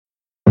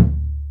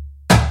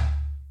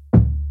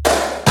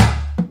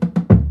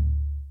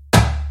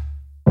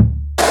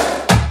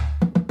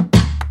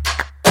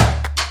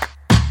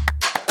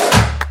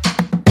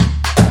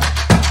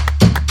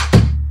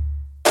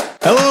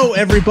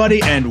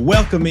everybody, and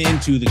welcome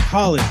into the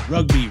College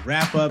Rugby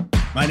Wrap-Up.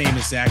 My name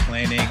is Zach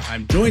Lanning.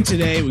 I'm joined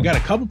today. We got a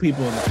couple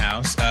people in the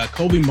house.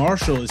 Colby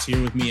Marshall is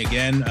here with me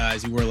again,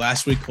 as you were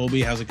last week.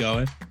 Colby, how's it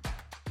going?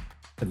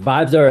 The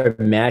vibes are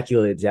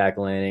immaculate, Zach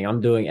Lanning. I'm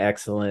doing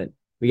excellent.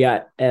 We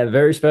got a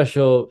very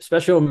special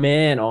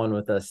man on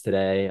with us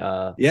today.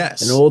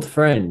 Yes. An old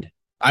friend.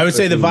 I would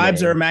say the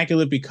vibes are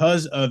immaculate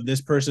because of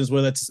this person's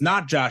with us. It's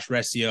not Josh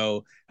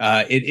Rescio.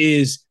 It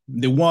is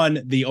the one,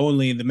 the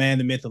only, the man,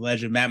 the myth, the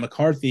legend, Matt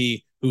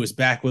McCarthy, who is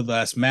back with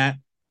us. Matt,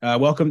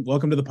 welcome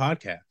to the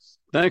podcast.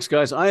 Thanks,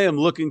 guys. I am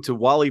looking to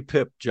Wally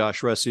Pipp,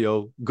 Josh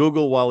Rescio.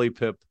 Google Wally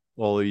Pipp,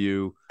 all of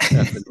you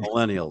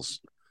millennials.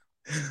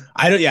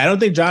 I don't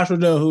think Josh will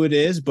know who it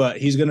is, but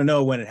he's going to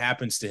know when it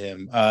happens to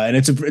him. And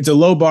it's a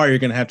low bar you're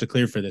going to have to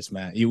clear for this,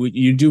 Matt.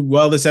 You do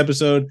well this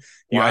episode.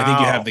 Wow. I think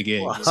you have the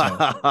gig.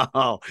 Wow.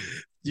 So.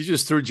 You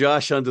just threw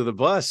Josh under the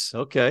bus.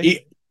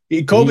 Okay.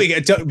 Colby,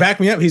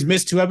 back me up. He's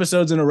missed 2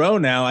 episodes in a row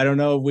now. I don't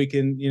know if we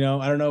can,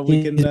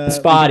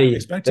 spotty.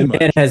 Expect too much.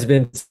 The man has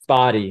been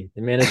spotty.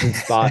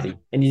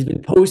 And he's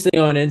been posting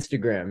on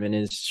Instagram in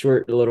his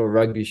short little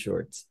rugby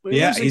shorts.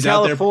 Yeah, he's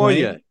out there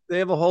California. They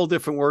have a whole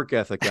different work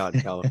ethic out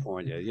in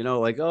California.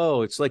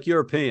 It's like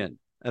European.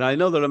 And I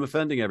know that I'm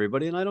offending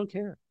everybody, and I don't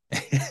care.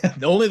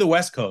 Only the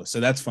West Coast, so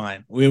that's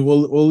fine.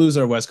 We'll lose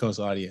our West Coast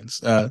audience.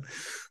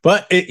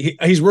 But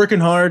he's working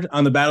hard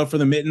on the battle for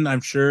the mitten, I'm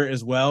sure,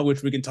 as well,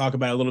 which we can talk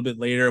about a little bit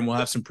later, and we'll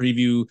have some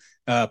preview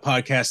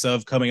podcasts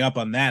of coming up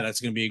on that.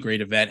 That's going to be a great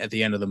event at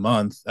the end of the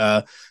month.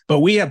 But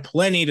we have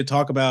plenty to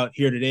talk about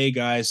here today,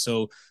 guys,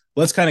 so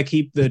let's kind of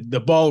keep the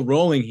ball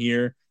rolling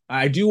here.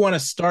 I do want to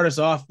start us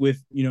off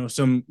with,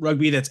 some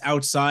rugby that's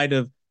outside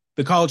of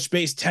the college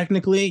space.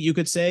 Technically, you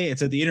could say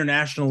it's at the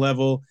international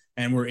level,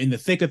 and we're in the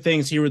thick of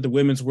things here with the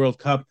Women's World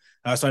Cup.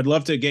 So I'd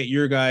love to get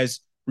your guys'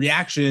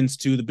 reactions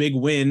to the big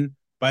win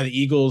by the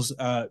Eagles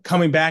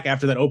coming back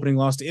after that opening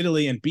loss to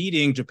Italy and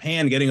beating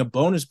Japan, getting a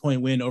bonus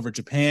point win over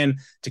Japan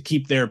to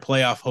keep their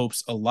playoff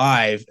hopes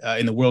alive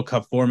in the World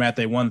Cup format.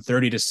 They won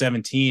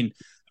 30-17.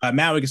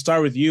 Matt, we can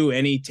start with you.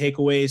 Any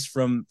takeaways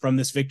from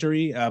this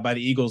victory by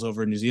the Eagles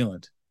over New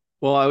Zealand?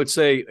 Well, I would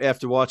say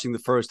after watching the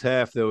first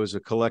half, there was a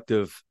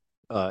collective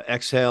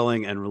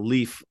exhaling and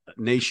relief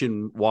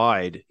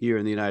nationwide here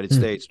in the United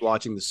States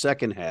watching the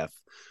second half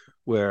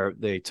where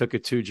they took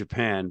it to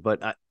Japan.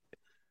 But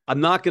I'm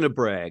not going to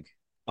brag.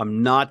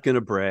 I'm not going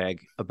to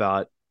brag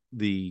about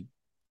the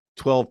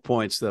 12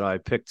 points that I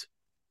picked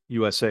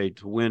USA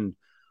to win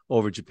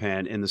over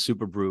Japan in the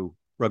Super Brew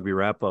Rugby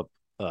Wrap-Up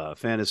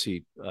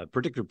fantasy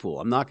predictor pool.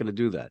 I'm not going to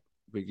do that.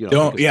 But,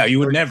 you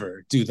would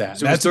never do that.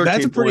 That's an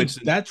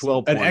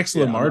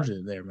excellent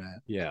margin there, Matt.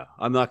 Yeah,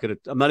 I'm not even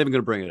going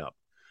to bring it up.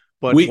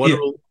 But never.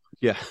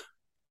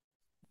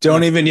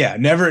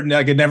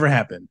 Like it never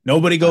happened.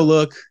 Nobody go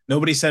look.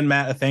 Nobody send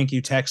Matt a thank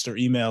you text or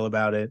email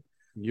about it.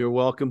 You're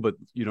welcome, but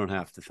you don't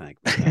have to thank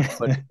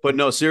me. but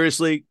no,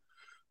 seriously,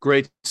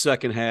 great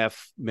second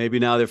half. Maybe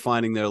now they're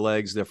finding their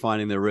legs. They're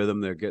finding their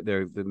rhythm.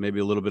 They're maybe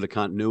a little bit of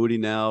continuity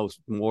now,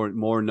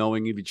 more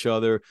knowing of each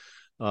other,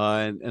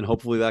 and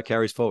hopefully that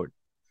carries forward.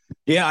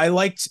 Yeah, I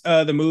liked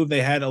the move.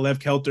 They had Alev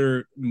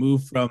Kelter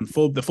move from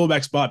the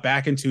fullback spot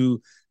back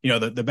into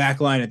the back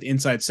line at the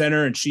inside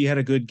center, and she had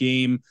a good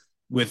game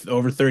with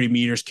over 30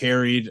 meters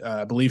carried.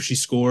 I believe she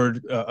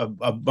scored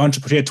a bunch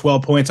of. She had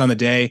 12 points on the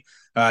day.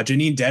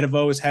 Janine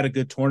Dedivo has had a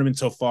good tournament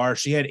so far.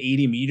 She had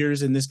 80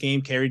 meters in this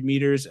game, carried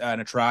meters,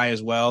 and a try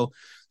as well.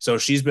 So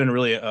she's been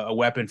really a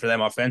weapon for them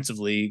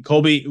offensively.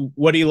 Colby,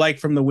 what do you like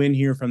from the win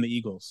here from the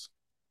Eagles?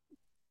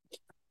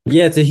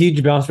 Yeah, it's a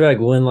huge bounce back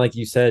win, like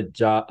you said,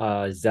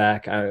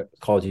 Zach. I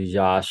called you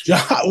Josh.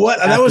 What?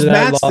 That was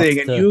Matt's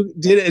thing, and you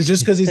did it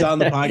just because he's on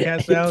the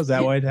podcast now. Is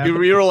that why it happened?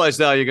 You realize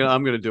now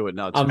I'm gonna do it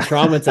now. I'm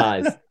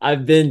traumatized.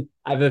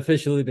 I've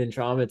officially been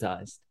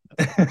traumatized.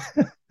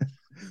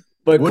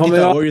 But what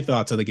were your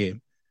thoughts of the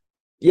game?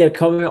 Yeah,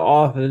 coming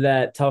off of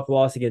that tough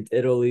loss against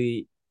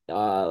Italy,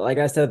 like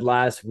I said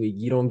last week,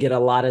 you don't get a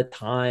lot of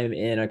time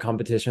in a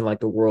competition like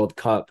the World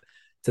Cup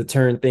to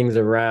turn things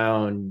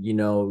around.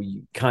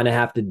 You kind of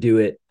have to do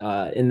it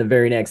in the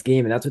very next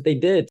game. And that's what they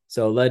did.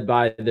 So led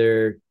by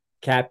their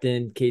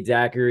captain, Kate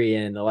Zachary,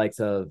 and the likes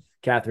of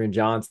Catherine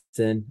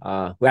Johnson,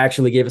 who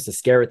actually gave us a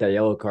scare with that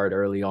yellow card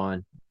early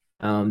on.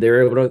 They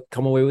were able to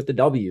come away with the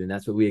W, and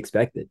that's what we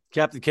expected.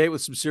 Captain Kate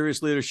with some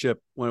serious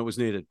leadership when it was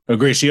needed.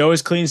 Agree. She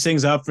always cleans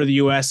things up for the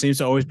U.S., seems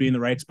to always be in the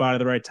right spot at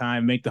the right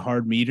time, make the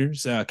hard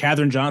meters.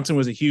 Catherine Johnson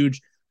was a huge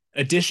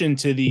addition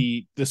to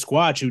the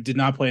squad, who did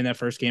not play in that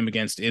first game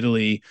against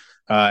Italy,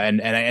 and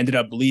I ended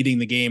up leading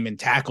the game in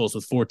tackles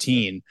with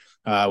 14,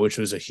 which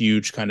was a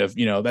huge kind of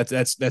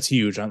that's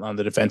huge on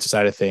the defensive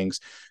side of things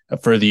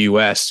for the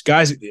U.S.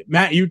 Guys.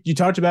 Matt, you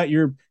talked about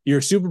your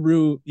Super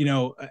Brew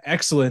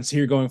excellence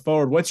here going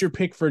forward. What's your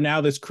pick for now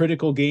this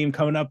critical game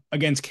coming up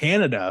against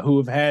Canada, who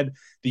have had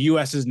the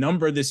U.S.'s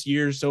number this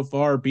year so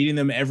far, beating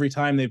them every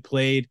time they've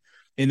played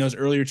in those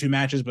earlier 2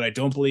 matches, but I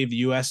don't believe the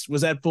U.S.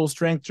 was at full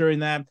strength during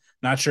that.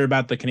 Not sure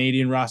about the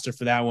Canadian roster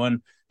for that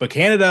one, but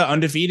Canada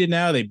undefeated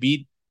now. They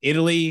beat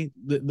Italy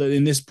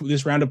in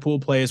this round of pool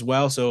play as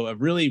well. So a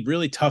really,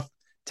 really tough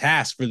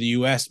task for the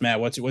U.S. Matt,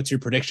 what's your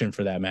prediction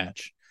for that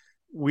match?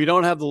 We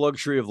don't have the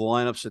luxury of the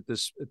lineups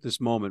at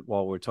this moment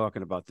while we're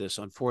talking about this,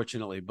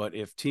 unfortunately. But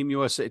if Team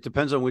USA, it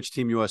depends on which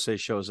Team USA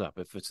shows up.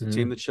 If it's the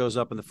team that shows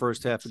up in the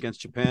first half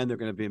against Japan, they're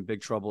going to be in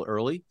big trouble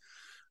early.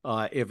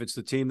 If it's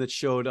the team that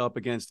showed up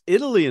against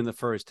Italy in the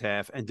first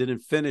half and didn't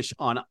finish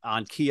on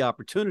key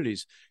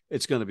opportunities,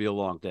 it's going to be a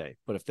long day.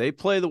 But if they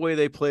play the way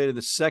they played in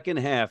the second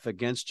half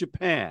against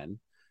Japan,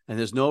 and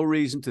there's no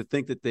reason to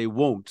think that they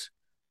won't,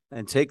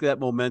 and take that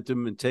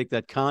momentum and take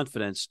that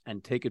confidence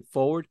and take it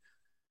forward,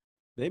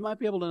 they might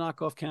be able to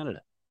knock off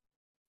Canada.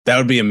 That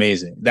would be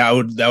amazing. That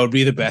would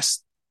be the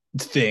best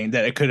thing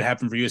that it could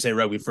happen for USA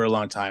Rugby for a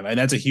long time. And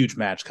that's a huge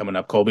match coming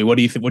up. Colby, what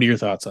do you think? What are your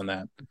thoughts on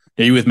that?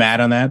 Are you with Matt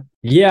on that?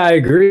 Yeah, I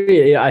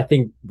agree. I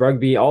think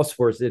rugby, all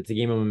sports, it's a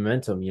game of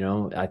momentum.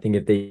 I think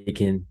if they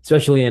can,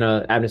 especially in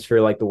an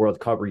atmosphere like the World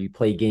Cup where you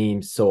play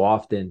games so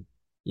often,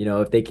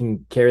 if they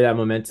can carry that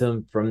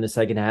momentum from the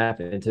second half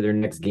into their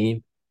next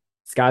game,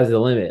 sky's the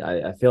limit.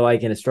 I feel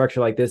like in a structure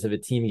like this, if a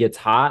team gets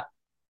hot,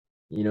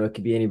 it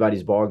could be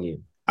anybody's ball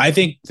game. I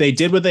think they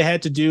did what they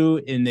had to do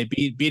in they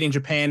beating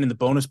Japan in the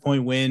bonus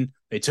point win.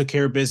 They took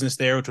care of business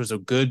there, which was a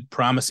good,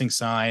 promising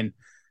sign.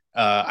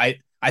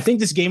 I think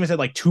this game is at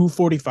like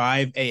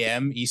 2:45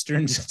 a.m.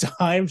 Eastern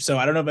time, so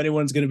I don't know if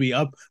anyone's going to be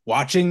up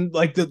watching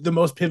like the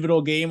most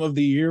pivotal game of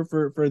the year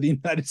for the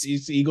United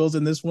States Eagles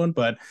in this one,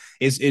 but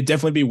it'd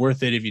definitely be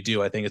worth it if you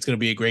do. I think it's going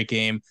to be a great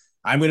game.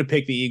 I'm going to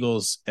pick the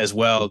Eagles as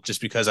well,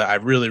 just because I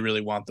really,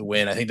 really want the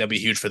win. I think that'd be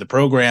huge for the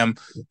program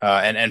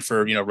and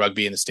for,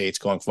 rugby in the States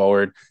going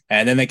forward.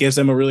 And then that gives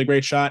them a really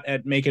great shot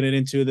at making it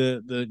into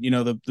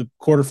the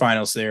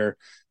quarterfinals there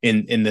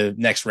in the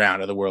next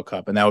round of the World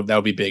Cup. And that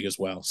would be big as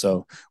well.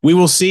 So we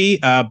will see.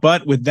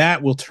 But with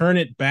that, we'll turn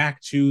it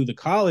back to the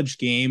college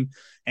game.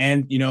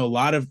 And, a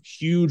lot of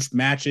huge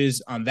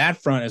matches on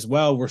that front as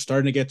well. We're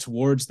starting to get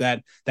towards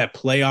that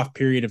playoff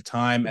period of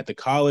time at the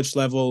college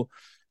level.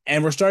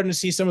 And we're starting to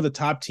see some of the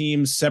top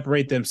teams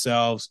separate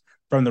themselves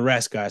from the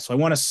rest, guys. So I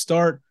want to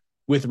start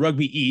with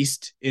Rugby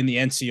East in the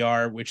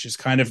NCR, which is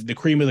kind of the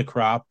cream of the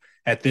crop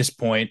at this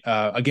point.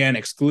 Again,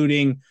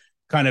 excluding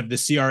kind of the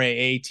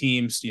CRAA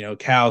teams,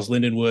 Cal's,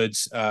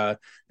 Lindenwoods,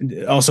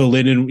 also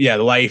Linden, the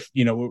Life.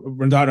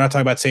 We're not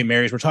talking about St.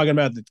 Mary's. We're talking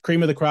about the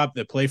cream of the crop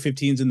that play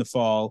 15s in the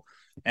fall.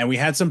 And we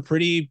had some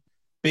pretty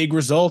big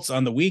results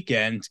on the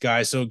weekend,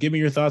 guys. So give me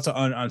your thoughts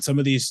on some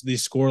of these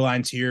score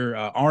lines here.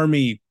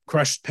 Army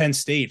crushed Penn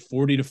State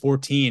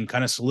 40-14,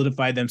 kind of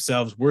solidified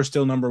themselves. We're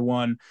still number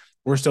one.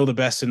 We're still the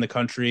best in the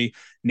country.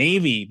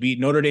 Navy beat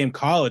Notre Dame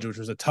College, which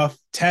was a tough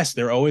test.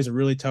 They're always a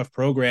really tough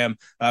program,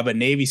 but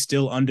Navy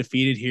still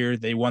undefeated here.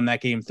 They won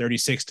that game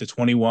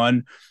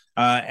 36-21.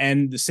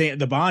 And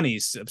the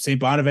Bonnies, St.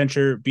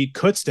 Bonaventure beat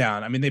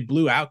Kutztown. I mean, they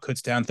blew out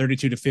Kutztown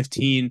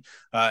 32-15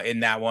 in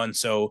that one.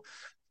 So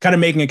kind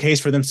of making a case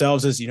for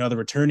themselves as, the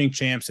returning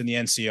champs in the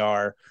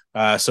NCR.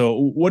 So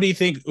what do you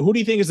think? Who do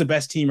you think is the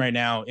best team right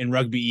now in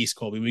Rugby East,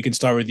 Colby? We can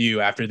start with you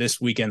after this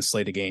weekend's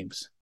slate of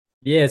games.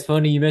 Yeah, it's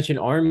funny. You mentioned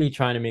Army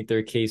trying to make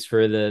their case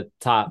for the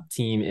top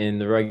team in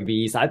the Rugby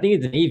East. I think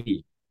it's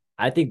Navy.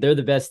 I think they're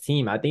the best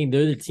team. I think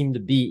they're the team to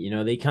beat.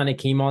 They kind of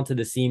came onto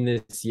the scene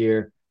this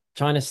year,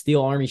 trying to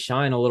steal Army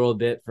shine a little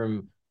bit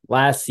from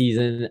last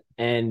season,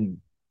 and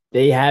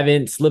they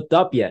haven't slipped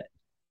up yet.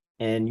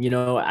 And,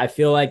 I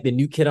feel like the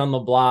new kid on the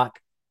block,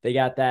 they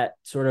got that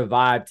sort of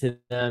vibe to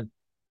them.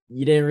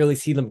 You didn't really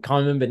see them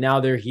coming, but now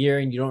they're here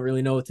and you don't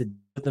really know what to do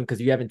with them because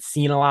you haven't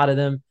seen a lot of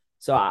them.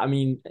 So, I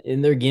mean,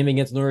 in their game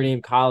against Notre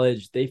Dame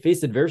College, they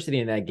faced adversity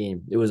in that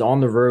game. It was on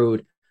the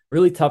road,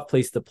 really tough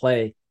place to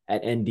play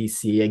at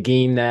NDC, a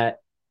game that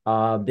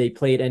they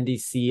played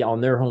NDC on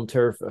their home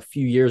turf a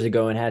few years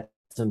ago and had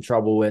some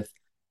trouble with.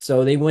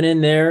 So they went in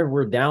there,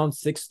 were down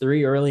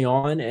 6-3 early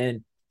on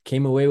and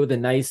came away with a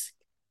nice,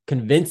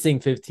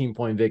 convincing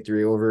 15-point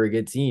victory over a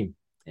good team.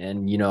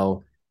 And,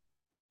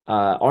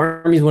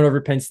 Army's went over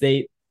Penn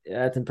State.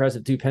 That's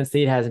impressive too. Penn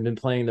State hasn't been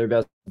playing their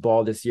best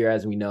ball this year,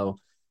 as we know.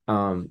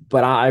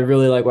 But I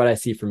really like what I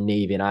see from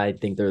Navy, and I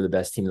think they're the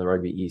best team in the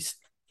Rugby East.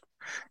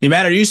 Hey,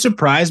 Matt, are you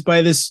surprised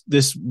by this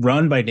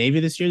run by Navy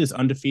this year, this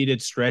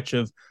undefeated stretch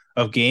of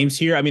games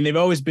here? I mean, they've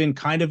always been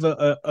kind of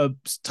a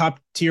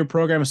top-tier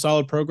program, a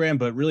solid program,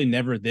 but really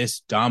never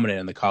this dominant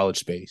in the college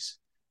space.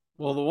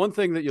 Well, the one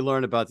thing that you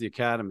learn about the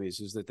academies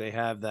is that they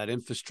have that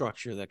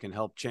infrastructure that can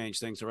help change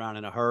things around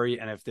in a hurry.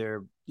 And if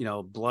they're,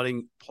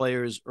 blooding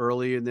players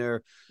early in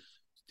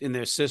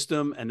their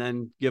system and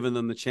then giving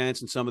them the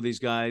chance, and some of these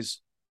guys,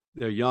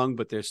 they're young,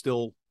 but they're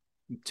still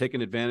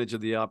taking advantage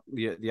of the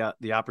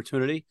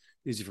opportunity.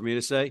 Easy for me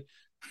to say.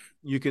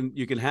 You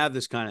can have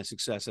this kind of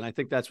success, and I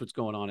think that's what's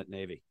going on at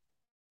Navy.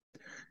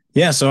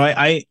 Yeah, so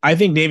I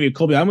think Navy,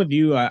 Colby, I'm with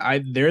you.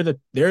 They're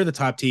the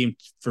top team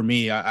for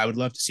me. I would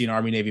love to see an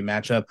Army Navy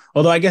matchup.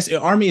 Although I guess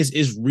Army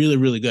is really,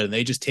 really good, and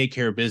they just take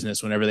care of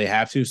business whenever they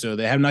have to. So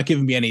they have not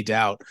given me any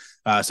doubt.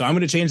 So I'm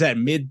going to change that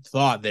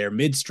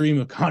midstream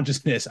of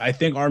consciousness. I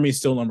think Army is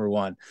still number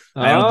one.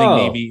 I don't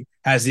think Navy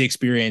has the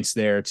experience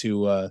there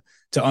to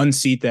to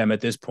unseat them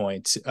at this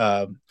point.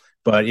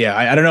 But yeah,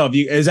 I don't know if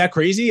is that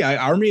crazy?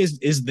 Army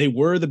is they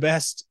were the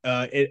best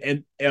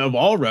of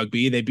all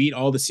rugby. They beat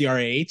all the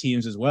CRAA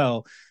teams as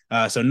well.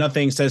 So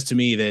nothing says to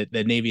me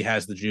that Navy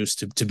has the juice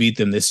to beat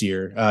them this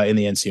year in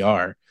the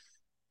NCR.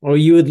 Well,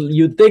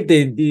 you'd think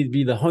they'd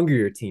be the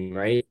hungrier team,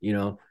 right?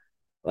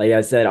 Like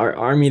I said, our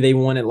Army, they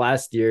won it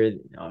last year.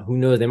 Who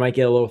knows? They might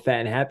get a little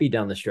fat and happy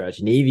down the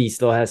stretch. Navy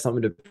still has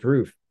something to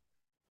prove.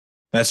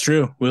 That's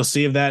true. We'll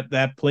see if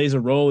that plays a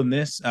role in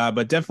this.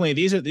 But definitely,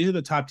 these are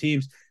the top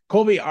teams.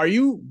 Colby, are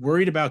you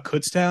worried about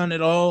Kutztown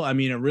at all? I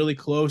mean, a really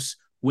close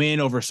win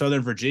over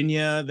Southern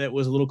Virginia that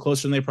was a little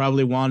closer than they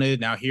probably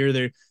wanted. Now here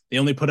they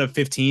only put up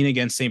 15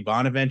 against St.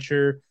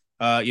 Bonaventure.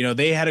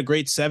 They had a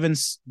great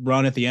sevens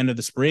run at the end of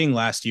the spring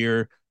last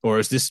year, or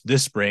is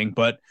this spring?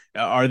 But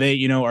are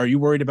you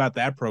worried about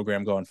that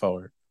program going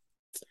forward?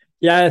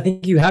 Yeah, I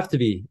think you have to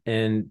be.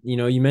 And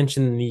you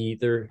mentioned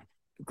their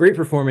great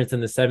performance in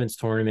the sevens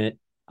tournament.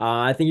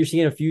 I think you're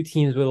seeing a few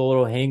teams with a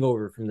little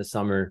hangover from the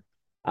summer.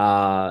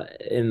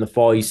 In the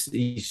fall,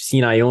 you've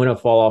seen Iona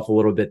fall off a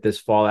little bit this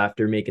fall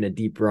after making a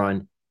deep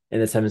run in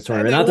the sevens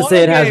tournament. Not to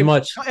say it has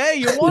much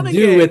to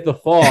do with the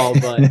fall,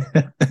 but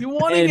you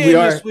won a game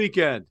this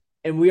weekend.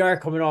 And we are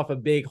coming off a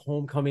big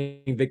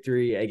homecoming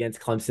victory against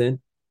Clemson.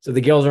 So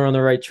the Gales are on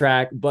the right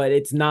track, but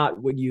it's not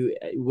what you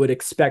would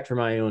expect from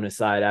Iona's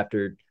side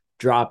after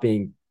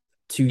dropping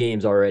 2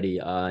 games already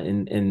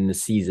in the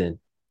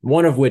season,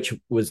 one of which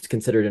was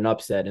considered an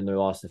upset in their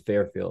loss to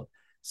Fairfield.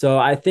 So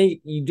I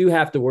think you do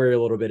have to worry a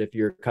little bit if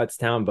you're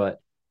Kutztown, but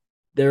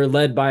they're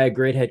led by a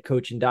great head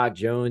coach in Doc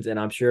Jones, and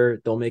I'm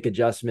sure they'll make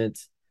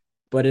adjustments,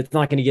 but it's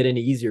not going to get any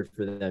easier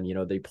for them.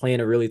 They play in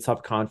a really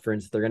tough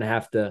conference. They're going to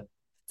have to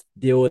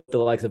deal with the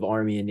likes of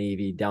Army and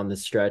Navy down the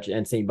stretch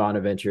and St.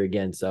 Bonaventure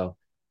again. So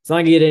it's not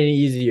going to get any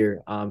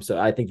easier. So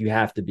I think you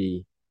have to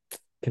be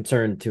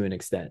concerned to an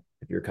extent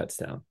if you're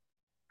Kutztown.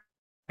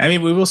 I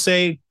mean, we will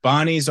say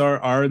Bonnies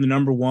are the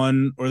number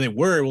one, or they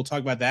were. We'll talk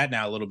about that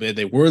now a little bit.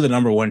 They were the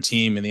number one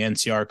team in the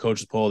NCR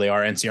coaches poll. They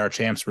are NCR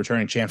champs,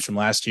 returning champs from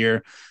last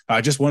year.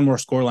 Just one more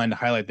scoreline to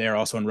highlight there.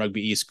 Also in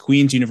Rugby East,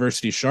 Queens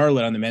University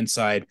Charlotte on the men's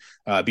side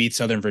beat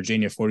Southern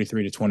Virginia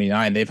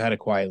 43-29. They've had a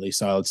quietly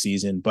solid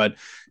season. But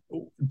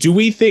do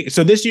we think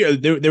so? This year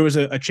there was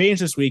a change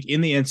this week in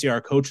the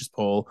NCR coaches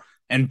poll,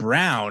 and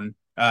Brown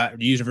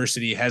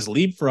University has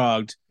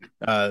leapfrogged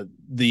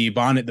the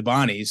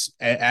Bonnies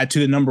to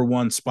the number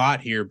one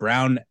spot here.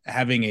 Brown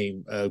having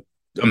a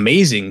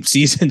amazing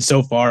season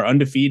so far,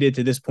 undefeated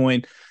to this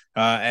point.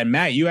 And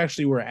Matt, you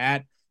actually were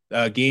at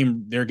their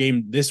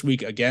game this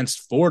week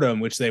against Fordham,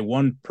 which they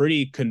won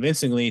pretty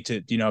convincingly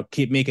to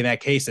keep making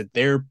that case that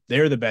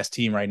they're the best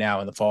team right now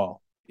in the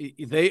fall.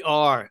 They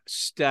are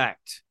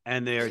stacked,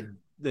 and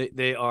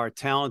they are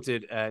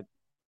talented at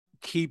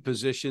key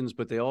positions,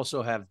 but they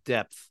also have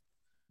depth.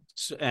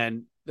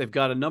 And they've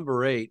got a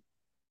number 8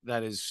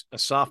 that is a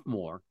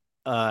sophomore,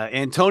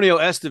 Antonio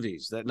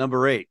Esteves, that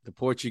number 8, the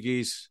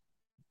Portuguese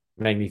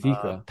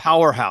Magnifico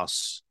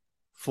powerhouse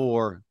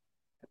for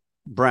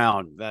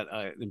Brown. That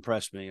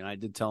impressed me, and I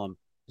did tell him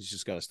he's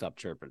just got to stop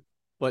chirping.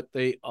 But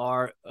they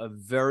are a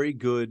very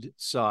good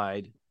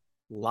side,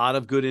 a lot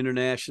of good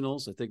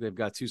internationals. I think they've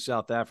got 2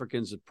 South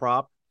Africans at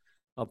prop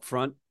up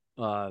front.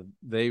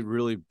 They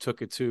really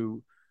took it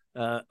to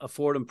a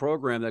Fordham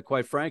program that,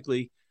 quite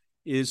frankly,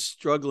 is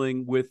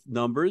struggling with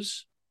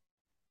numbers.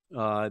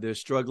 They're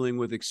struggling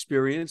with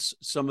experience.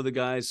 Some of the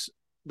guys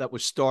that were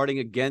starting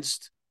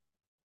against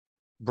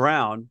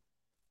Brown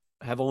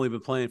have only been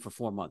playing for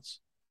 4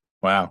 months.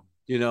 Wow.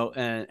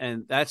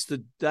 And that's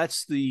the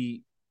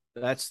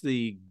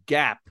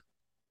gap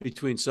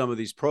between some of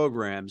these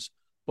programs.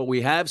 But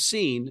we have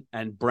seen,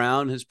 and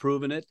Brown has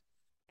proven it,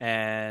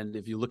 and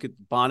if you look at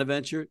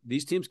Bonaventure,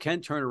 these teams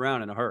can turn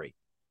around in a hurry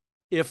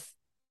if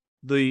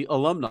the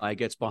alumni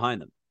gets behind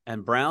them.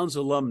 And Brown's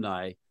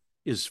alumni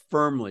is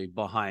firmly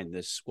behind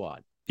this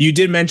squad. You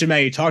did mention,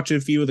 Matt, you talked to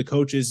a few of the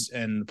coaches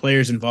and the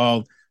players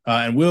involved,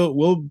 and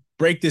we'll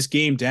break this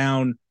game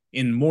down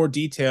in more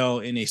detail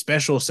in a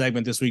special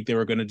segment this week that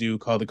we're going to do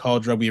called the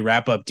College Rugby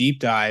Wrap-Up Deep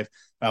Dive,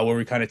 where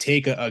we kind of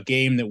take a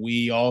game that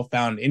we all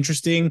found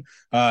interesting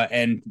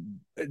and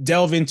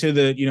delve into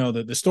the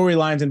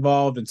storylines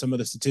involved and some of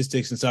the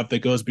statistics and stuff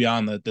that goes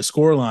beyond the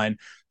score line.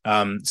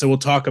 So we'll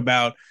talk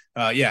about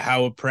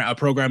how a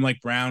program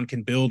like Brown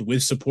can build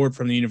with support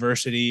from the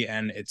university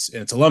and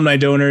its alumni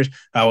donors.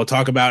 We'll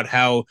talk about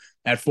how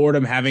at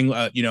Fordham having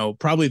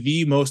probably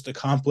the most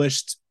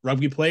accomplished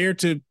rugby player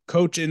to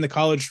coach in the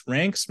college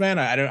ranks, man.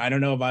 I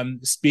don't know if I'm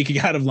speaking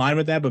out of line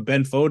with that, but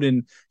Ben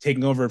Foden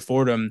taking over at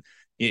Fordham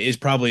is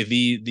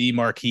probably the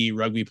marquee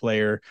rugby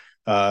player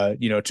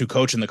to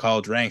coach in the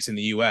college ranks in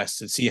the US,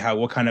 to see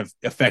what kind of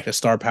effect a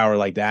star power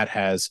like that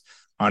has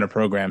on a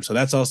program. So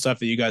that's all stuff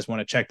that you guys want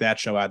to check that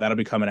show out. That'll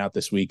be coming out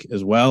this week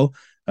as well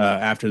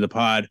after the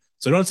pod.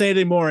 So don't say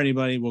anything more,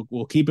 anybody.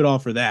 We'll keep it all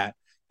for that.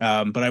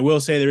 But I will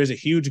say there is a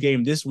huge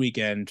game this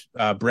weekend,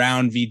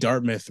 Brown v.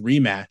 Dartmouth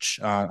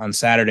rematch on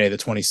Saturday, the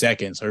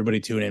 22nd. So everybody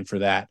tune in for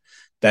that.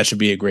 That should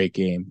be a great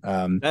game.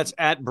 That's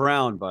at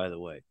Brown, by the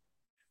way.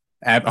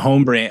 at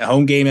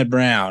home game at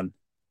Brown.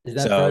 Is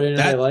that So Friday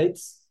Night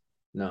Lights?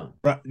 No.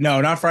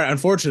 no, not Friday,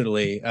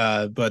 unfortunately.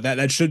 But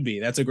that should be.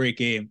 That's a great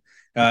game.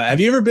 Have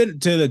you ever been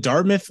to the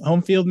Dartmouth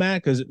home field,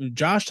 Matt? Because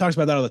Josh talks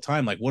about that all the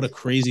time. Like, what a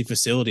crazy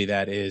facility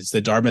that is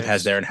that Dartmouth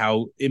has there, and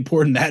how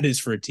important that is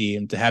for a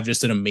team to have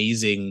just an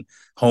amazing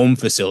home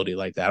facility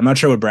like that. I'm not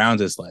sure what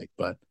Browns is like,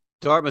 but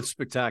Dartmouth's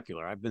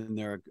spectacular. I've been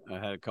there. I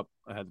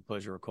had the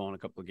pleasure of calling a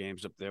couple of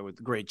games up there with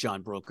the great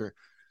John Broker,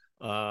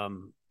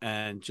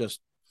 and just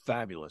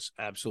fabulous.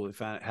 Absolutely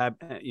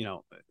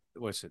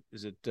what's it?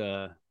 Is it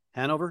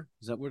Hanover?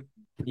 Is that what?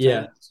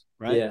 Yeah.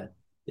 Right.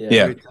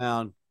 Yeah. Great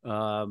town.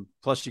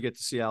 Plus, you get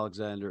to see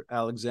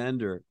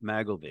Alexander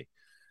Magleby.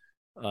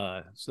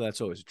 So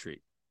that's always a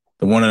treat.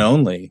 The one and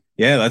only.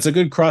 Yeah, that's a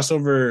good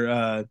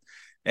crossover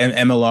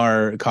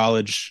MLR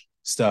college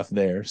stuff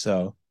there.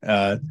 So,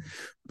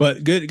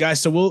 but good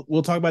guys. So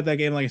we'll talk about that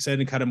game, like I said,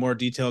 in kind of more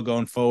detail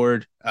going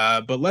forward.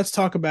 But let's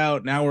talk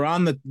about now. We're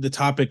on the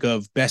topic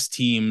of best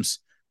teams,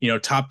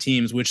 top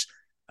teams, which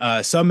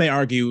some may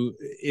argue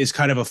is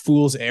kind of a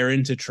fool's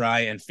errand to try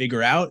and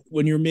figure out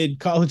when you're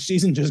mid-college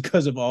season, just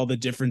because of all the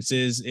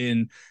differences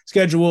in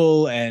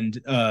schedule and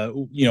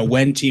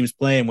when teams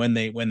play and when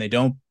they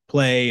don't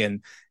play,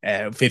 and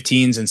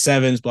 15s and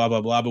 7s, blah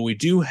blah blah. But we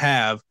do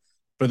have,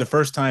 for the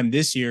first time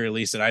this year, at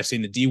least that I've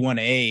seen, the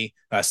D1A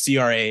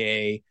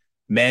CRAA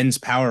men's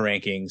power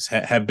rankings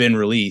have been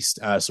released.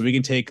 So we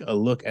can take a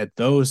look at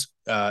those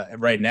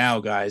right now,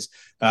 guys.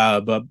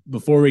 But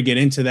before we get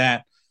into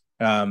that,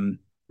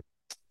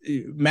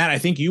 Matt, I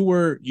think you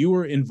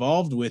were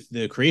involved with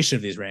the creation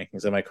of these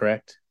rankings. Am I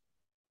correct?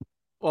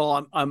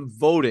 Well, I'm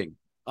voting.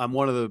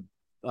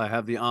 I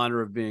have the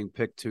honor of being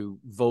picked to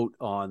vote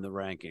on the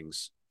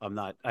rankings.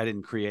 I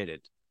didn't create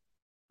it.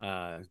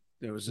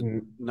 There was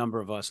a number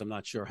of us, I'm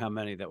not sure how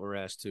many, that were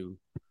asked to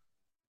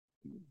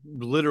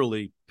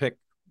literally pick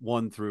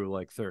 1 through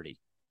like 30.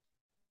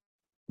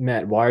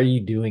 Matt, why are you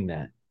doing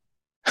that?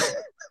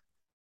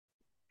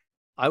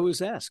 I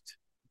was asked.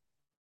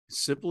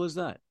 Simple as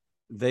that.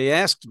 They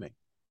asked me,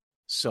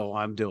 so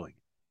I'm doing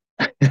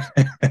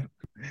it.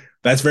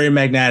 That's very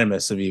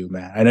magnanimous of you,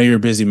 Matt. I know you're a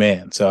busy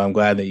man, so I'm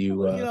glad that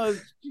you.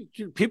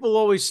 People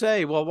always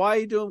say, "Well, why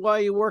are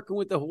you working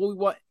with the who?"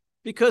 What?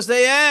 Because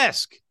they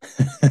ask.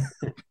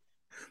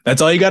 That's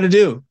all you got to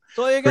do.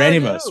 For any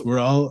of us, we're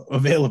all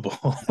available.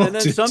 And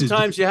then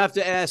sometimes you have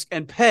to ask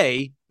and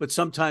pay, but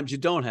sometimes you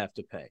don't have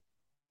to pay.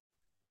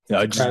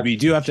 No, we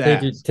do have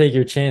to take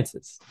your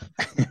chances.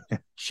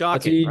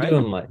 Shocking. That's what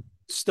you're doing, like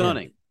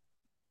stunning. Yeah.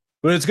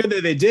 But it's good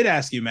that they did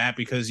ask you, Matt,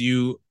 because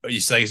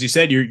like as you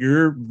said,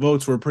 your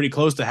votes were pretty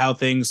close to how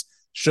things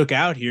shook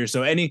out here.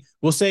 So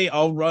we'll say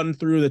I'll run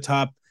through the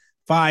top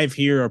 5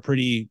 here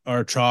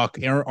are chalk.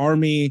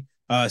 Army,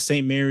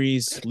 St.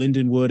 Mary's,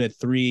 Lindenwood at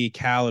 3,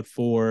 Cal at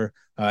 4,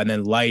 and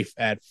then Life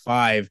at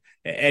 5.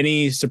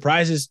 Any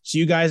surprises to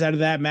you guys out of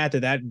that, Matt?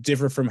 Did that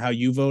differ from how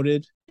you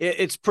voted?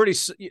 It's pretty,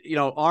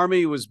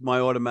 Army was my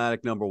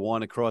automatic number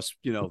 1 across.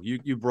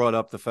 You brought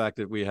up the fact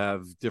that we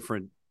have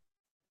different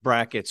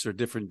brackets or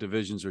different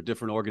divisions or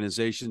different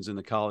organizations in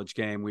the college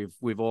game.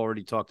 We've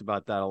already talked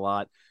about that a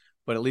lot,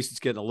 but at least it's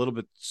getting a little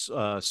bit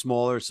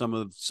smaller. Some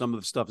of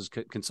the stuff is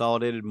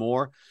consolidated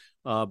more,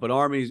 but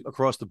Army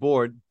across the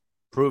board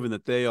proven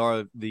that they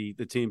are the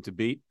team to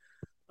beat.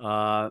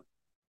 I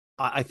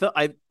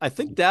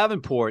think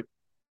Davenport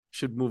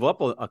should move up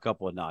a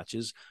couple of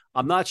notches.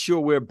 I'm not sure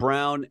where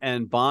Brown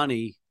and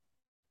Bonnie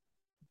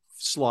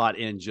slot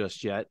in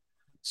just yet.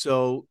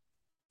 So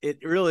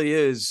it really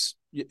is.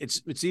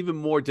 It's even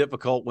more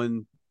difficult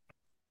when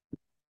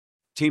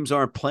teams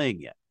aren't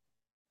playing yet,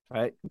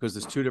 right? Because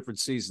there's 2 different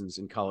seasons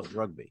in college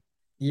rugby.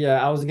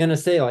 Yeah, I was gonna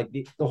say, like,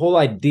 the whole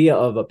idea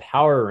of a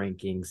power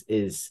rankings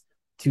is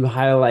to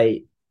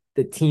highlight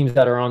the teams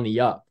that are on the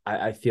up.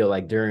 I feel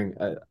like during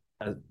a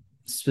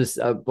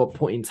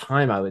point in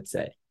time, I would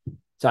say.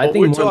 So I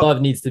think more love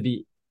needs to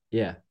be,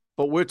 yeah.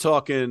 But are we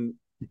talking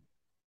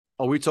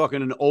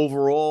an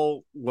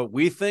overall what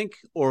we think,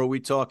 or are we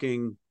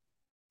talking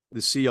the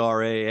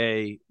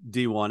CRAA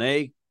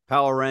D1A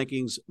power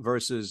rankings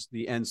versus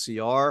the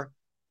NCR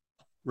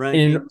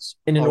rankings?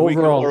 In an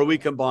overall, or are we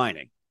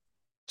combining?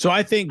 So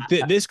I think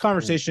this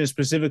conversation is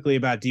specifically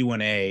about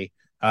D1A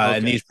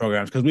in these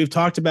programs, because we've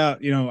talked about,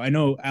 I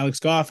know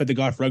Alex Goff at the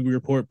Goff Rugby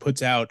Report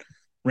puts out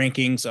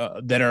rankings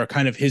that are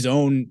kind of his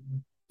own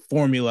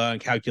formula and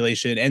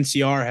calculation.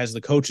 NCR has the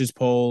coaches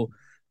poll.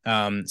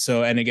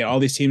 And again, all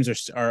these teams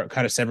are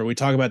kind of separate. We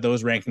talk about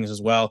those rankings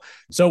as well.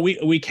 So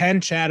we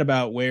can chat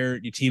about where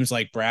teams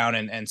like Brown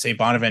and St.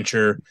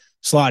 Bonaventure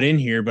slot in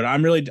here, but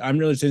I'm really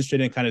just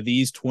interested in kind of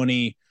these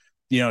 20,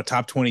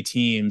 top 20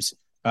 teams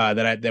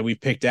that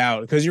we've picked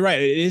out, because you're right.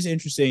 It is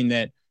interesting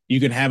that you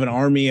can have an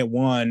Army at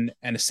 1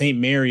 and a St.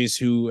 Mary's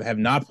who have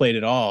not played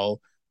at all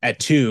at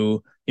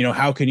 2.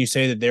 How can you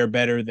say that they're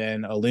better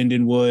than a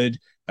Lindenwood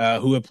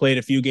who have played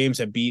a few games,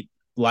 that beat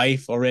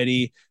Life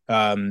already?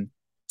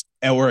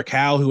 Or a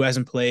Cal who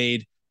hasn't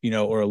played,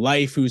 or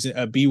Life, who's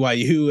a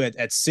BYU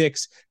at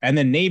 6, and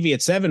then Navy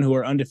at 7, who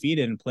are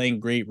undefeated and playing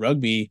great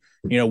rugby.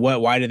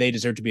 Why do they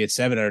deserve to be at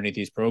 7 underneath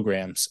these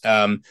programs?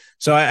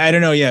 So I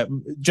don't know. Yeah,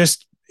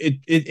 just it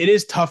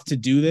is tough to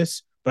do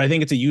this, but I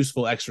think it's a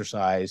useful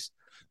exercise,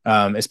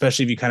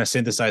 especially if you kind of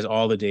synthesize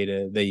all the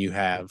data that you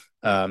have.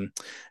 And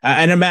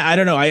I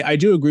don't know. I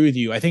do agree with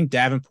you. I think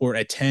Davenport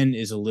at 10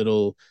 is a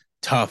little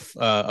tough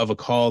of a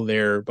call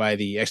there by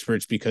the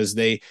experts, because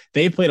they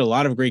played a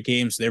lot of great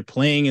games. They're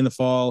playing in the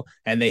fall,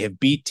 and they have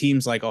beat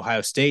teams like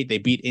Ohio State. They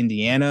beat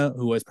Indiana,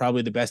 who is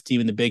probably the best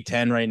team in the Big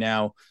Ten right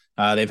now.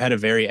 They've had a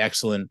very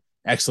excellent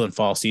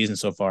fall season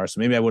so far. So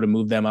maybe I would have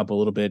moved them up a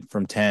little bit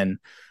from 10.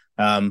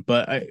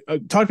 But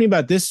talk to me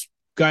about this,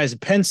 guys.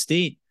 Penn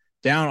State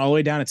down all the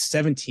way down at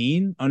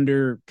 17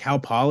 under Cal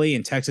Poly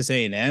and Texas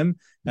A&M.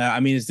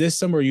 Is this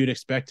somewhere you'd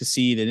expect to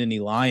see the Nittany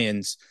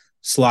Lions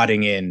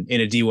slotting in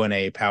a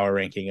D1A power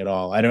ranking at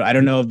all? I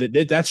don't know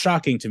if that's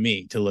shocking to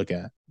me to look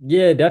at.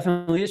 Yeah, it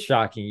definitely is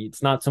shocking.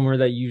 It's not somewhere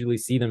that you usually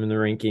see them in the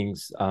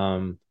rankings.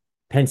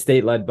 Penn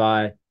State, led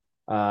by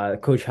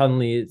Coach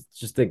Hundley, is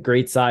just a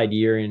great side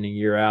year in and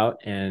year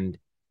out. And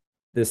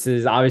this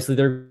is obviously,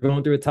 they're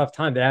going through a tough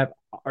time. They have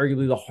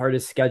arguably the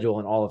hardest schedule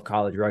in all of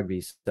college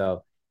rugby.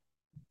 So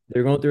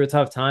they're going through a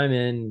tough time.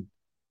 And,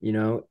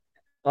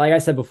 like I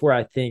said before,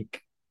 I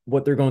think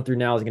what they're going through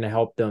now is going to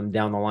help them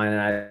down the line. And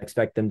I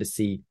expect them to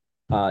see,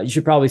 you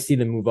should probably see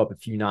them move up a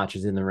few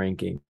notches in the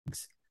rankings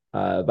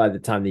by the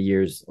time the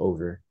year's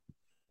over.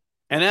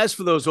 And as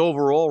for those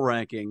overall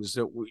rankings,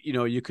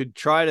 you could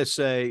try to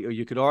say, or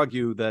you could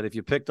argue that if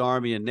you picked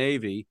Army and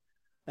Navy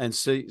and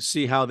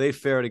see how they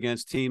fared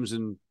against teams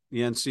in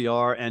the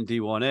NCR and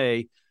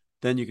D1A,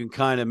 then you can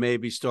kind of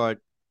maybe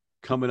start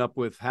coming up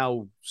with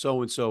how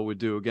so-and-so would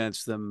do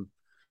against them.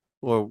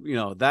 Or,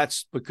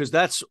 that's because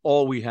that's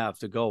all we have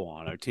to go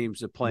on, our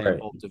teams that play in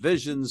both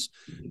divisions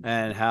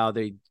and how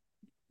they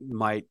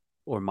might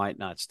or might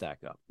not stack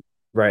up.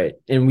 Right.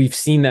 And we've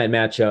seen that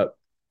matchup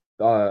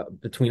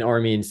between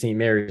Army and St.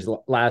 Mary's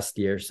last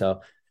year. So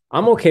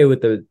I'm okay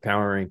with the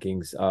power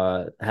rankings,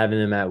 having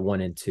them at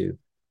 1 and 2,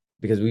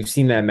 because we've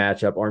seen that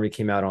matchup. Army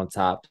came out on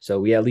top. So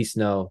we at least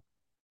know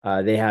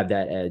they have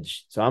that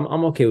edge. So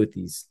I'm okay with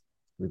these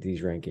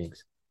rankings.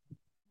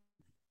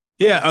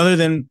 Yeah, other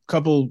than a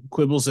couple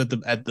quibbles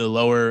at the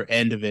lower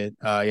end of it,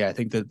 I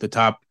think that the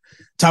top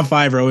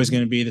 5 are always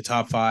going to be the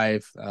top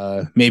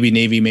 5. Maybe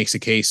Navy makes a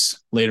case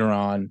later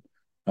on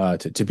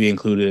to be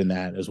included in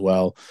that as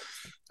well.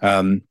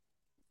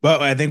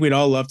 But I think we'd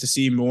all love to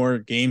see more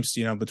games,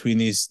 between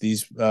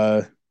these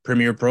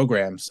premier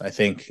programs. I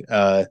think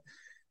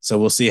so.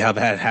 We'll see how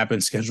that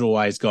happens schedule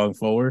wise going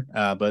forward.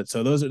 But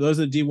so those are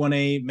the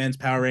D1A men's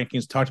power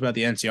rankings. Talked about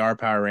the NCR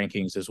power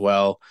rankings as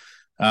well.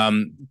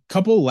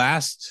 Couple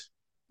last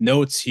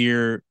notes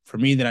here for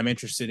me that I'm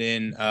interested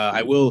in.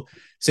 I will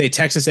say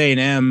Texas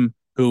A&M,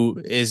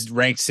 who is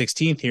ranked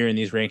 16th here in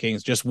these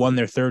rankings, just won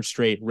their 3rd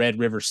straight Red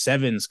River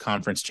Sevens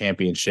conference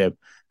championship.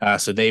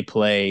 So they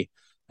play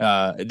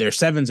their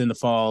sevens in the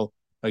fall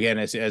again,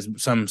 as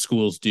some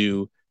schools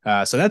do.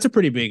 So that's a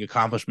pretty big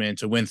accomplishment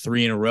to win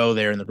 3 in a row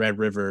there in the Red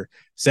River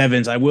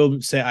Sevens. I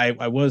will say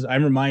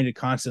I'm reminded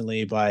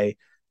constantly by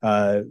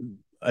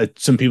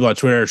some people on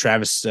Twitter,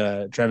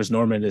 Travis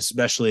Norman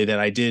especially, that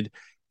I did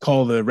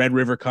call the Red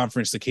River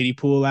Conference the kiddie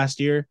pool last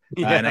year,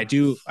 and I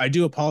do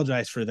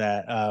apologize for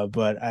that.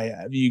 But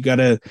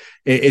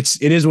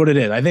it is what it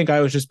is. I think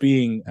I was just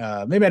being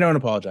maybe I don't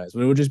apologize,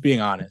 but we're just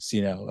being honest,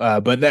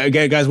 But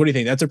again, guys, what do you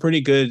think? That's a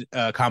pretty good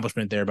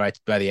accomplishment there by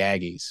the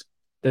Aggies.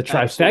 The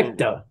trifecta.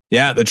 Absolutely.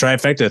 Yeah, the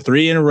trifecta,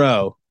 3 in a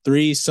row,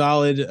 3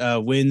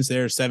 solid wins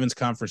there, Sevens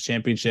conference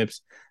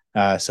championships.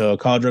 So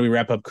college rugby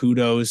wrap up,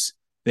 kudos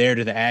there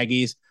to the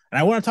Aggies. And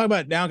I want to talk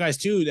about now, guys,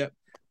 too, that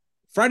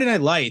Friday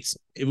Night Lights,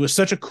 it was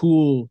such a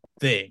cool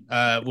thing.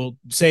 We'll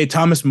say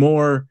Thomas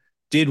More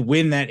did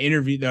win that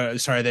interview.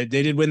 They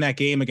did win that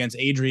game against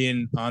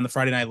Adrian on the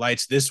Friday Night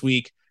Lights this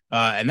week.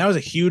 And that was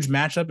a huge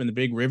matchup in the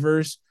Big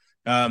Rivers.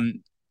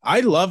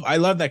 I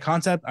love that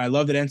concept. I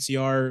love that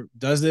NCR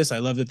does this. I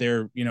love that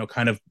they're,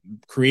 kind of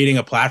creating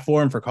a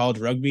platform for college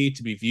rugby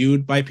to be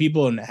viewed by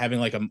people and having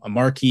like a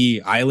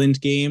marquee island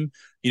game,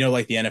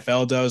 like the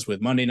NFL does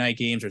with Monday night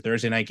games or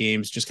Thursday night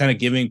games, just kind of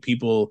giving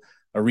people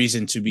a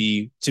reason to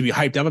be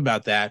hyped up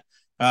about that.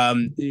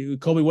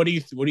 Colby, what do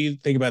you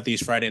think about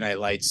these Friday Night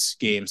Lights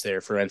games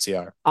there for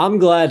NCR? I'm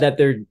glad that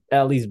they're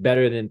at least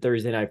better than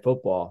Thursday Night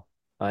Football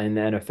in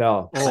the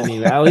NFL. I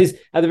mean,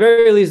 at the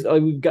very least,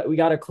 we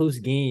got a close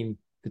game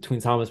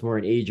between Thomas More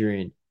and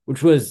Adrian,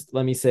 which was,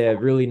 let me say, a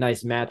really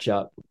nice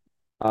matchup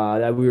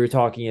that we were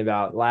talking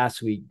about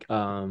last week.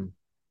 A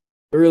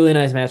really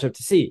nice matchup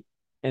to see.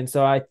 And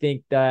so I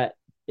think that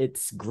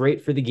it's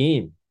great for the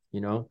game.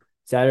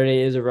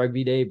 Saturday is a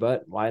rugby day,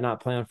 but why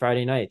not play on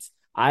Friday nights?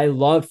 I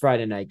love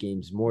Friday night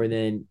games more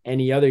than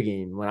any other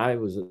game when I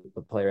was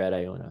a player at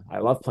Iona. I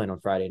love playing on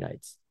Friday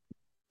nights.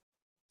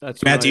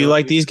 Matt, do you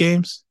like these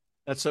games?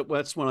 That's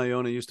when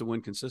Iona used to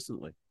win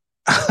consistently.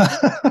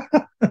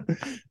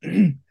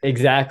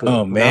 Exactly.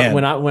 Oh man,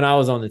 when I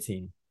was on the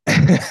team.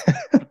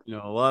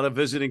 A lot of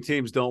visiting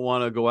teams don't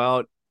want to go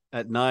out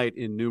at night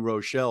in New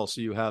Rochelle,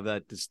 so you have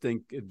that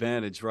distinct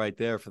advantage right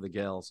there for the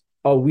Gales.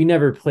 Oh, we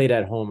never played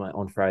at home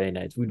on Friday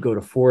nights. We'd go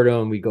to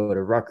Fordham, we'd go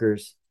to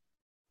Rutgers,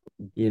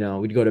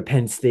 we'd go to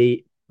Penn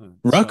State.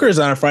 Rutgers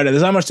on a Friday.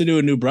 There's not much to do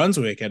in New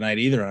Brunswick at night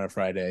either on a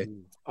Friday.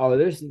 Oh,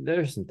 there's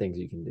some things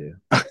you can do.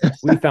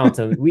 We found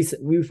some some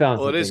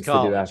things to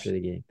do after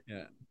the game.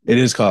 Yeah. It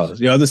is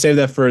college. I'll just save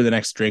that for the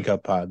next drink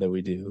up pod that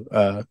we do.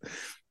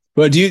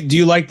 But do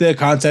you like the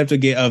concept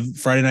of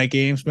Friday night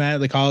games, Matt,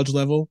 at the college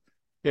level?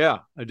 Yeah,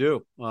 I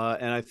do.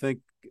 And I think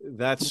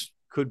that's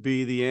could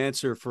be the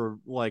answer for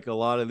like a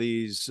lot of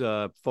these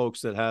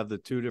folks that have the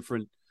two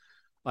different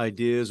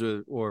ideas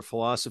or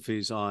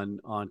philosophies on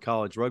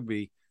college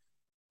rugby.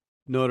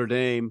 Notre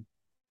Dame,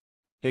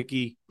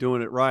 Hickey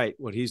doing it right.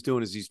 What he's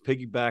doing is he's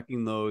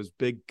piggybacking those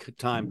big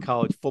time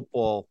college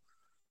football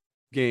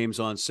games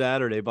on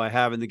Saturday by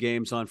having the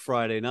games on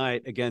Friday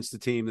night against the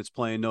team that's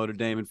playing Notre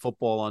Dame in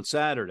football on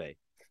Saturday.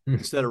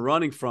 Instead of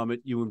running from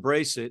it, you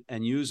embrace it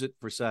and use it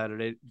for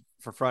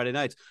Friday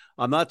nights.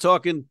 I'm not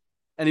talking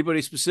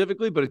anybody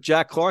specifically, but if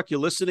Jack Clark, you're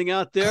listening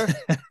out there,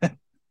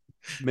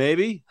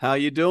 maybe. How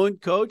you doing,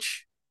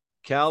 Coach?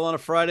 Cal on a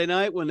Friday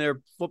night when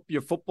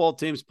your football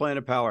team's playing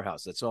a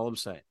powerhouse. That's all I'm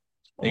saying.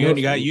 You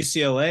got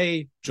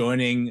UCLA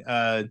joining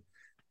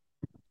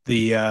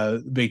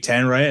the Big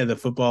Ten, right? The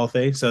football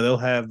thing. So they'll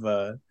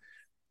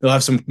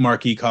have some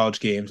marquee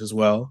college games as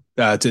well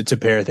to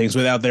pair things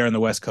with out there on the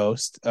West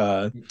Coast.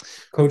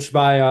 Coached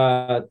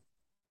by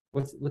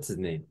what's his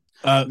name?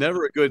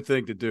 Never a good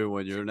thing to do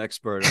when you're an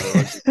expert on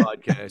a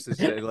podcast. Is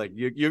say, like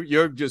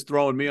you're just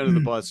throwing me under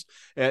the bus,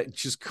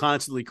 just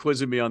constantly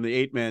quizzing me on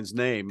the 8-man's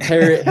name.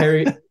 Harry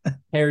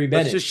Bennett.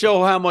 Let's just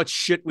show how much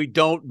shit we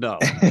don't know.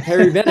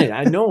 Harry Bennett.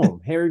 I know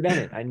him. Harry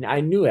Bennett.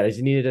 I knew it. I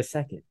just needed a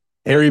second.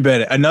 Harry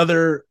Bennett,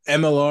 another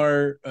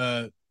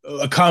MLR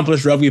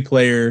accomplished rugby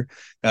player,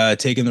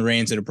 taking the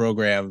reins at a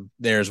program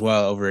there as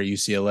well over at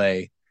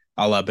UCLA.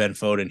 A la Ben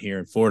Foden here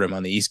in Fordham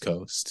on the East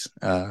Coast.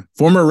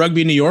 Former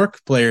Rugby New York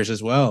players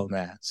as well,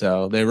 Matt.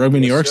 So the Rugby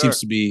New York seems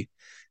to be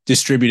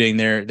distributing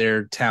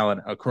their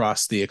talent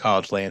across the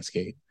college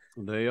landscape.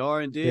 They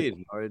are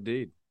indeed.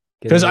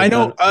 Because I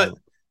know,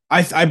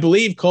 I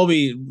believe,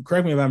 Colby,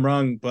 correct me if I'm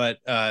wrong, but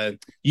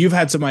you've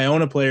had some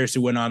Iona players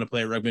who went on to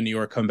play at Rugby New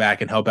York come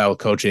back and help out with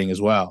coaching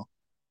as well.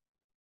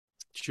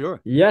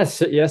 Sure. Yes,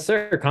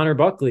 sir. Connor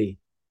Buckley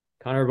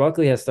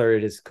has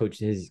started his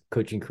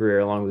coaching career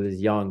along with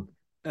his young.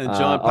 And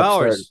John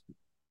Powers. Upstart.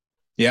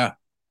 Yeah.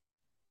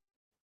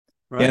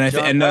 Right. And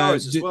John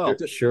Powers as well.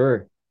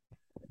 Sure.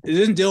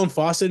 Isn't Dylan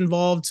Fawcett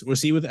involved?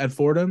 Was he at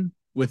Fordham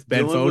with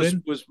Ben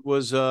Foden?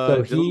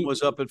 Dylan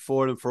was up at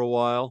Fordham for a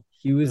while.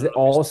 He was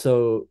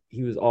also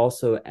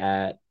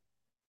at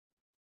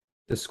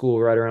the school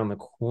right around the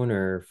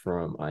corner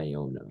from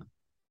Iona,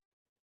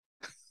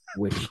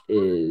 which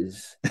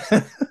is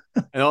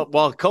and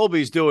while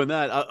Colby's doing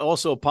that,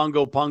 also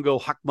Pongo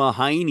Hakma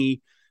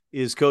Haini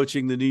is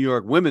coaching the New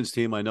York women's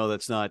team. I know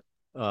that's not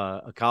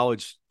a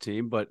college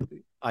team, but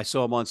I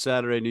saw him on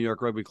Saturday, New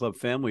York Rugby Club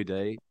Family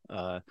Day,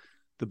 the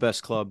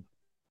best club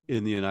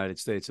in the United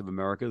States of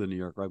America, the New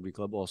York Rugby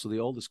Club, also the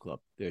oldest club.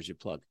 There's your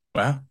plug.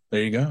 Wow,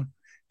 there you go.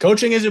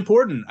 Coaching is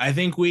important. I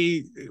think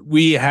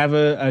we have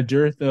a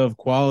dearth of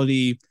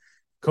quality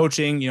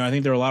coaching. I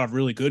think there are a lot of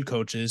really good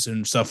coaches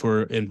and stuff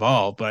were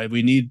involved, but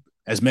we need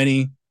as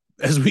many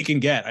as we can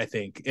get, I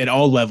think, at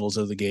all levels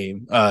of the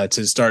game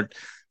to start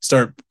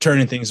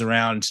turning things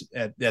around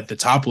at the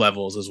top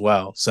levels as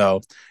well. So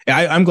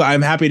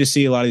I'm happy to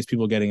see a lot of these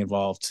people getting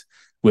involved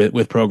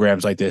with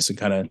programs like this and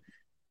kind of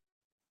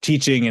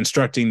teaching,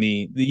 instructing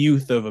the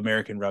youth of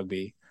American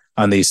rugby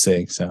on these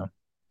things. So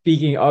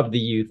speaking of the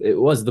youth, it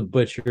was the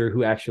Butcher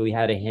who actually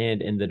had a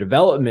hand in the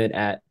development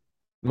at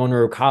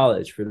Monroe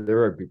College for the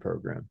rugby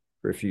program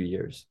for a few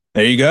years.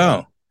 There you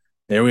go.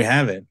 There we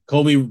have it.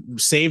 Colby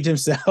saved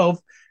himself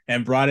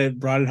and brought it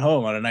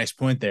home on a nice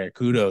point there.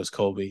 Kudos,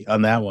 Colby,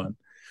 on that one.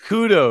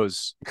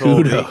 Kudos,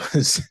 Colby.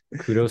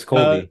 Kudos,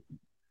 Colby.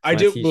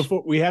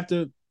 Before we have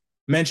to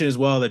mention as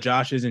well that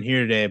Josh isn't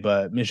here today,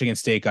 but Michigan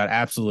State got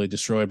absolutely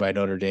destroyed by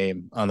Notre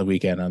Dame on the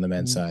weekend on the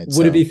men's side.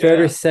 Would it be fair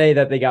to say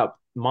that they got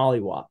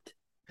mollywopped?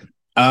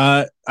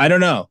 I don't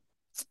know.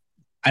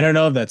 I don't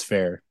know if that's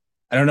fair.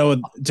 I don't know.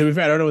 To be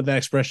fair, I don't know what that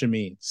expression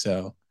means.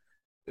 So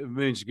it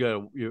means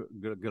you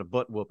got a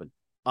butt whooping.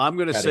 I'm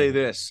going to say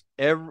this: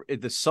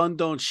 the sun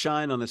don't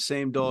shine on the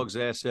same dog's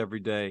ass every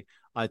day.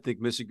 I think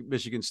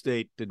Michigan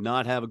State did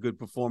not have a good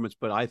performance,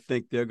 but I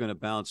think they're going to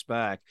bounce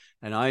back,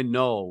 and I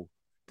know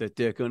that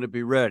they're going to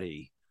be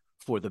ready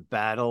for the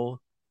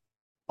battle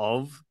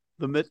of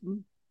the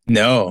mitten.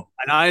 No,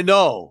 and I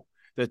know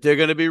that they're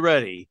going to be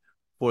ready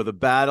for the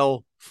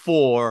battle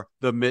for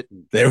the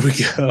mitten. There we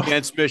go.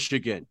 Against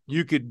Michigan.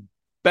 You could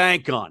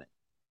bank on it.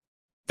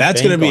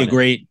 That's going to be a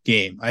great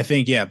game. I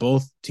think,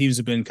 both teams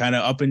have been kind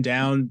of up and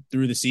down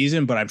through the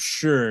season, but I'm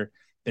sure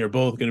they're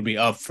both going to be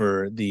up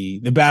for the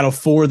battle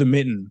for the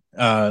mitten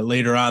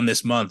later on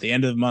this month, the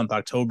end of the month,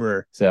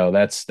 October. So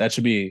that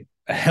should be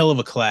a hell of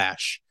a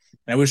clash.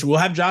 And I wish we'll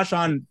have Josh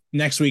on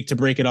next week to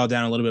break it all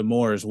down a little bit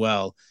more as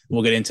well.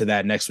 We'll get into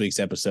that next week's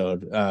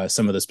episode,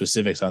 some of the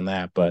specifics on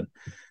that. But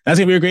that's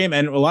going to be a great game.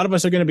 And a lot of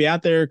us are going to be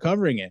out there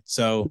covering it.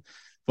 So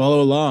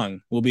follow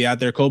along. We'll be out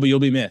there. Colby, you'll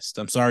be missed.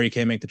 I'm sorry you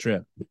can't make the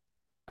trip.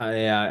 I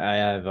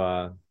have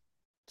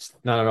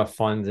not enough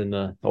funds in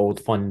the old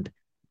fund.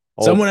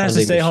 Someone has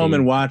to stay home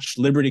and watch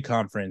Liberty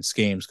Conference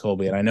games,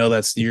 Colby. And I know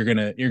that's you're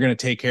gonna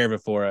take care of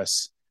it for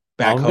us.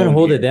 I'm gonna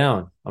hold it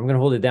down.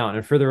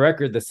 And for the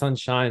record, the sun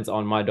shines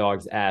on my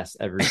dog's ass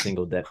every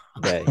single day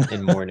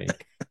in morning.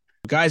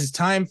 Guys, it's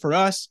time for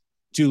us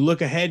to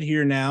look ahead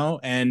here now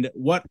and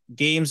what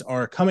games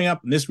are coming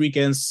up in this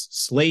weekend's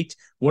slate.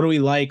 What do we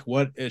like?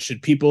 What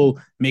should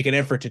people make an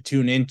effort to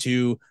tune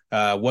into?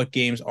 What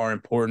games are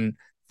important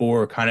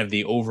for kind of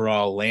the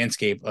overall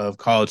landscape of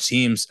college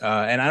teams?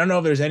 And I don't know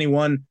if there's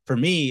anyone, for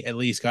me at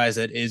least, guys,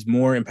 that is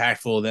more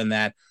impactful than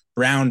that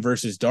Brown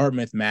versus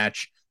Dartmouth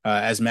match.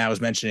 As Matt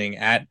was mentioning,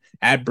 at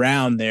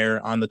Brown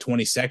there on the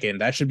 22nd.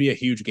 That should be a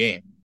huge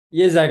game.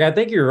 Yeah, Zach, I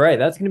think you're right.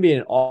 That's going to be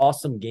an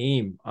awesome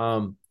game.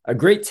 A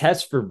great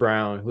test for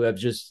Brown, who have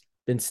just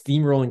been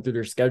steamrolling through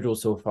their schedule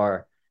so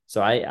far.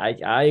 So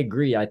I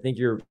agree. I think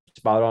you're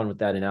spot on with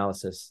that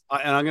analysis.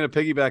 And I'm going to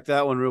piggyback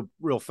that one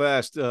real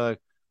fast.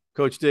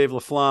 Coach Dave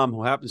Laflamme,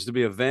 who happens to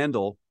be a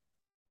Vandal,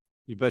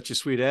 you bet your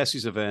sweet ass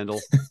he's a Vandal,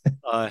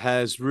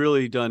 has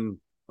really done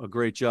a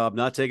great job,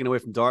 not taking away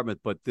from Dartmouth,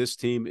 but this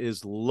team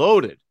is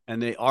loaded,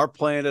 and they are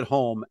playing at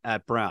home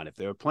at Brown. If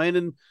they were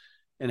playing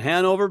in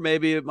Hanover,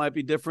 maybe it might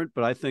be different,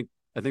 but I think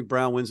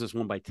Brown wins this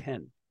one by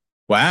 10.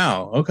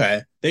 Wow.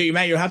 Okay.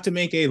 Matt, you'll have to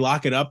make a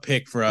lock it up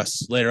pick for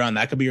us later on.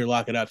 That could be your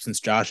lock it up since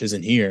Josh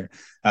isn't here.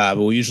 But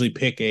we usually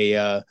pick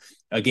a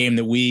game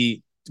that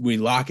we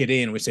lock it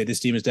in. We say this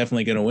team is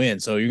definitely going to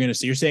win. So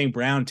you're saying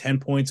Brown 10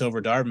 points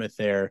over Dartmouth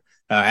there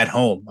at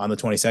home on the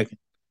 22nd.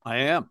 I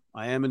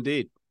am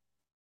indeed.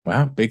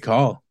 Wow, big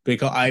call.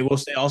 I will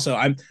say also,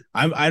 I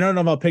don't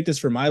know if I'll pick this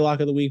for my lock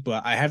of the week,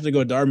 but I have to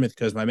go Dartmouth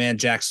because my man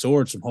Jack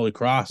Swords from Holy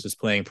Cross is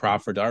playing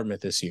prop for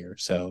Dartmouth this year.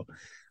 So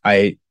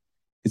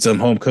it's some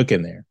home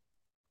cooking there.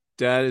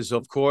 That is,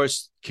 of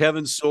course,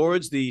 Kevin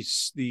Swords, the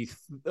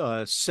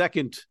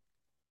second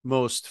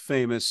most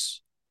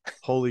famous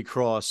Holy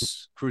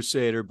Cross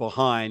Crusader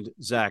behind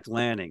Zach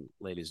Lanning,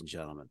 ladies and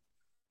gentlemen.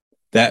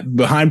 That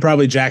behind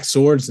probably Jack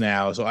Swords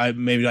now. So I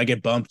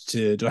get bumped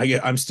to,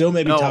 I'm still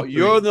maybe top 3.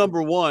 You're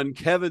number 1.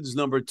 Kevin's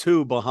number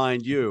 2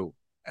 behind you.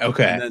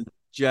 Okay. And then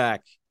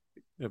Jack.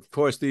 Of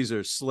course, these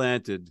are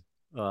slanted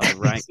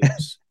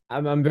rankings.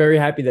 I'm very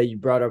happy that you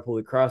brought up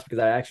Holy Cross because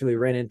I actually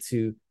ran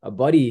into a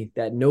buddy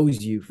that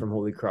knows you from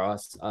Holy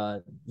Cross.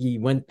 He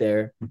went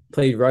there,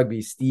 played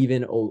rugby,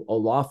 Stephen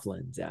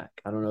O'Loughlin, Zach.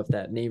 I don't know if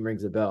that name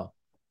rings a bell.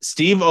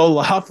 Steve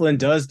O'Loughlin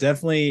does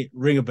definitely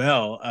ring a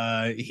bell.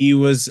 He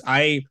was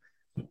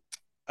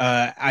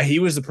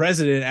the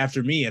president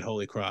after me at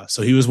Holy Cross.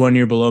 So he was 1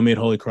 year below me at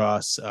Holy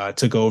Cross,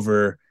 took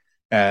over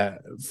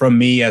from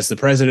me as the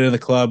president of the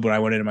club when I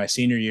went into my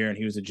senior year, and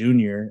he was a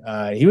junior.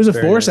 He was a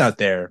force out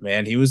there,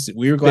 man.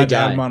 We were glad to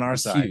have him on our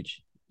side.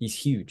 Huge. He's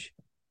huge.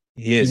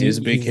 He is. He's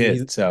a big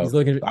kid. So he's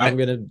looking. I'm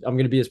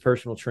gonna be his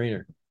personal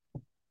trainer.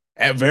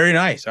 Very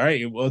nice. All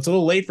right. Well, it's a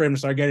little late for him to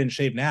start getting in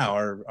shape now.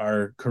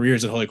 Our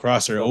careers at Holy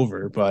Cross are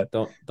over. But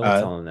don't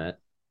tell him that.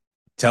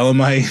 Tell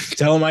him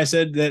I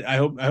said that I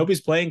hope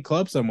he's playing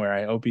club somewhere.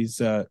 I hope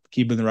he's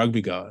keeping the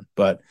rugby going.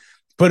 But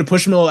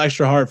push him a little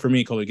extra hard for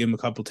me, Colby. Give him a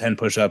couple 10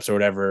 push-ups or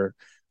whatever,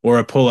 or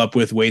a pull-up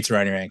with weights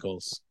around your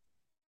ankles.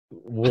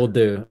 Will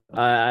do.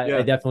 I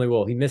definitely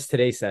will. He missed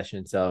today's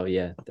session, so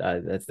yeah,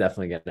 that's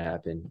definitely going to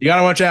happen. You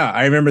gotta watch out.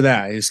 I remember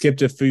that he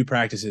skipped a few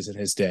practices in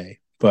his day,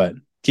 but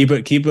keep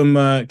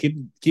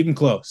him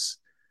close.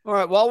 All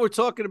right. While we're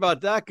talking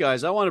about that,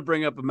 guys, I want to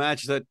bring up a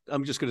match that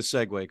I'm just going to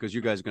segue because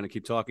you guys are going to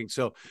keep talking.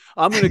 So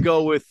I'm going to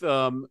go with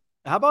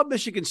how about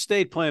Michigan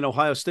State playing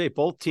Ohio State?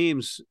 Both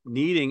teams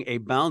needing a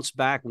bounce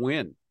back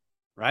win,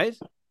 right?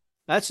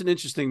 That's an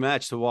interesting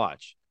match to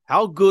watch.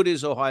 How good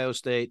is Ohio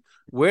State?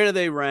 Where do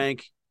they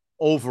rank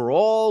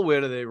overall?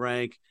 Where do they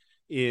rank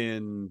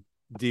in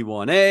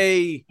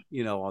D1A?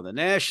 On the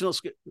national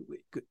scale?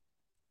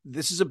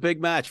 This is a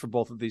big match for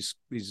both of these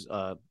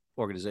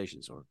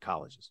organizations or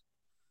colleges.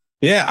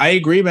 Yeah, I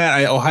agree,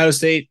 Matt. Ohio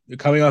State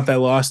coming off that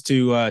loss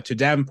to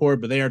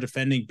Davenport, but they are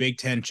defending Big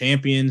Ten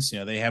champions.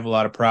 They have a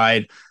lot of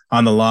pride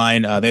on the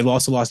line. They've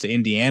also lost to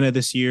Indiana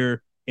this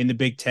year in the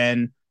Big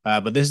Ten,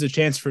 but this is a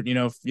chance for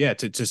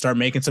to start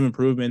making some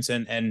improvements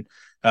and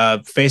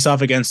face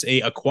off against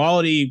a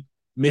quality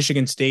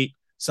Michigan State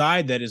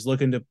side that is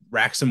looking to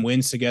rack some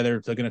wins together,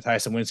 looking to tie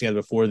some wins together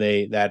before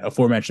that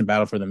aforementioned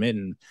battle for the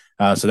mitten.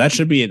 So that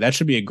should be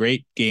a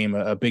great game,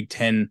 a Big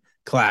Ten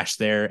clash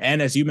there. And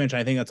as you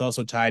mentioned, I think that's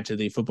also tied to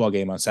the football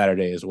game on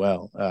Saturday as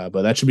well.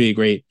 But that should be a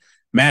great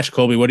match.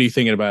 Colby, what are you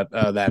thinking about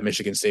that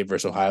Michigan State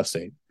versus Ohio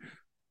State?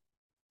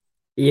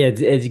 Yeah,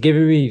 it's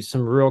giving me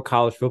some real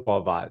college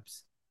football vibes.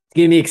 It's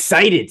getting me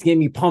excited. It's getting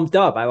me pumped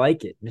up. I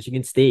like it.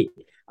 Michigan State.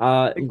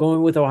 I'm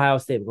going with Ohio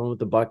State. I'm going with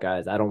the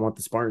Buckeyes. I don't want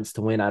the Spartans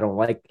to win. I don't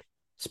like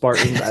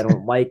Spartans. I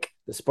don't like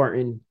the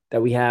Spartan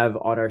that we have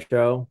on our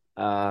show.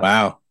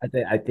 Wow.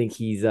 I think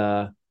he's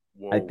a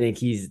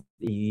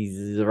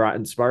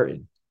rotten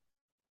Spartan.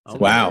 So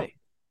Wow.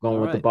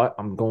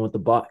 I'm going with the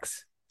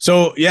Bucks.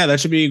 So, yeah,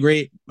 that should be a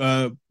great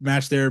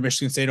match there.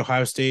 Michigan State,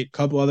 Ohio State. A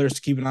couple others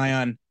to keep an eye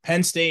on.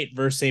 Penn State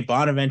versus St.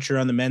 Bonaventure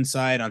on the men's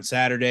side on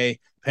Saturday.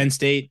 Penn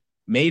State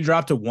may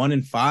drop to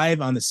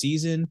 1-5 on the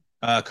season,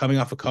 coming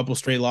off a couple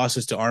straight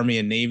losses to Army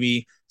and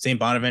Navy. St.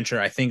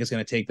 Bonaventure, I think, is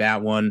going to take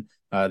that one.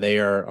 They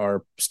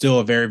are still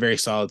a very, very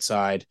solid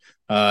side.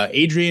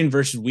 Adrian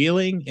versus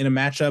Wheeling in a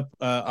matchup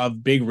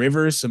of Big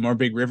Rivers, some more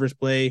Big Rivers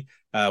play.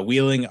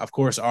 Wheeling, of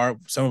course, are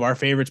some of our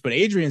favorites, but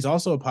Adrian's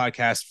also a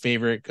podcast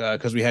favorite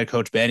because we had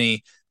Coach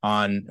Benny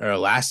on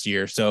last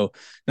year. So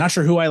not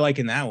sure who I like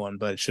in that one,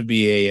 but it should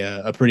be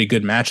a pretty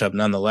good matchup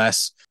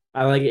nonetheless.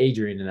 I like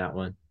Adrian in that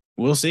one.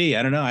 We'll see.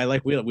 I don't know. I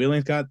like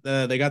Wheeling's got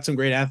they got some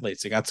great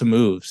athletes. They got some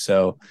moves.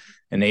 So,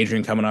 and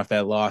Adrian coming off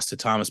that loss to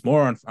Thomas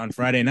More on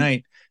Friday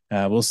night.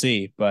 We'll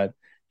see. But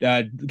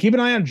keep an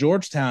eye on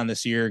Georgetown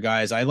this year,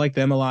 guys. I like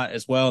them a lot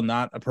as well.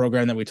 Not a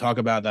program that we talk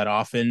about that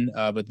often,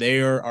 but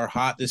they are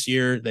hot this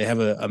year. They have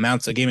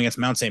a game against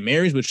Mount St.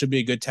 Mary's, which should be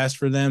a good test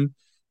for them.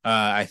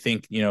 I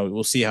think,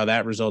 we'll see how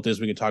that result is.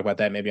 We can talk about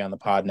that maybe on the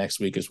pod next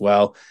week as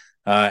well.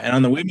 And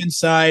on the women's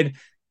side,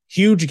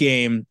 huge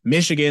game.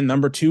 Michigan,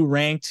 number 2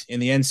 ranked in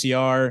the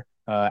NCR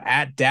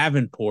at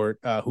Davenport,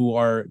 who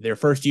are their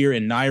first year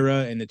in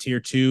NYRA in the Tier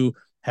 2,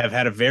 have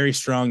had a very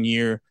strong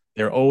year.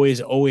 They're always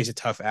a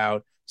tough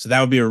out. So that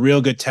would be a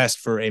real good test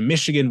for a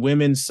Michigan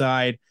women's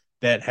side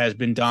that has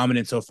been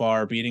dominant so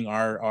far, beating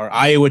our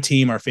Iowa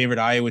team, our favorite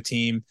Iowa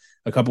team,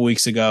 a couple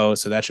weeks ago.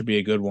 So that should be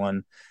a good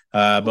one.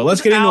 But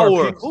let's get into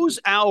our picks. Who's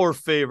our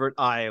favorite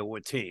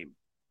Iowa team?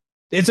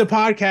 It's a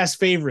podcast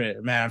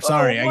favorite, man. I'm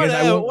sorry. I guess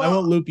I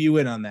won't loop you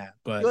in on that.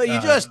 But well,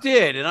 you just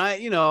did, and I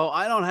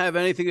don't have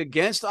anything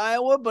against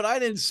Iowa, but I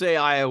didn't say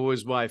Iowa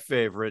was my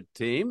favorite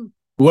team.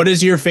 What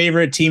is your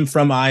favorite team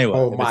from Iowa?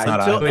 Oh my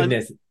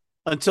goodness!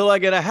 Until I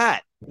get a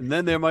hat, and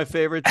then they're my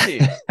favorite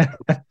team.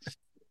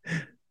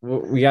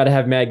 We got to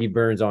have Maggie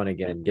Burns on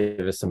again. Give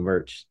us some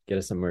merch. Get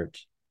us some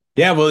merch.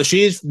 Yeah, well,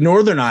 she's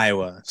Northern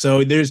Iowa,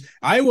 so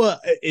Iowa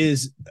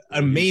is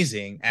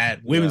amazing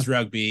at women's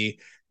rugby.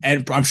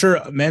 And I'm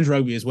sure men's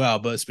rugby as well,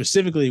 but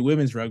specifically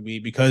women's rugby,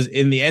 because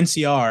in the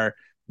NCR,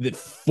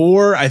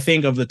 4, I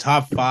think, of the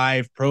top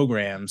 5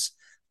 programs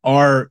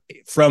are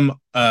from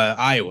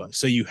Iowa.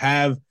 So you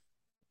have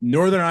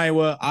Northern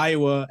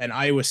Iowa, and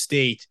Iowa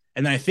State.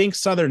 And then I think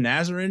Southern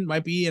Nazarene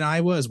might be in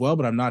Iowa as well,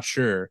 but I'm not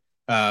sure.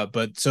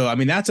 But so, I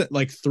mean, that's at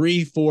like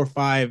 3, 4,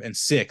 5, and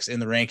 6 in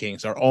the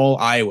rankings are all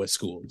Iowa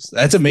schools.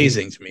 That's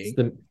amazing to me.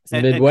 It's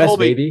the Midwest,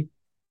 Colby, baby.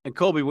 And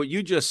Colby, what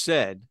you just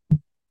said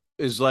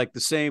is like the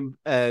same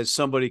as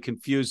somebody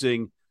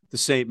confusing the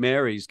St.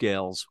 Mary's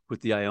Gales with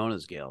the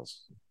Iona's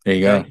Gales. There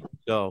you go.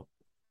 So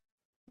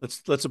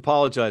let's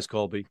apologize,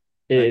 Colby.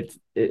 Very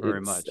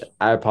much.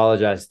 I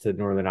apologize to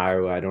Northern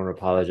Iowa. I don't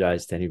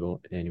apologize to anyone.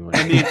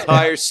 And the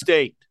entire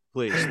state,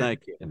 please.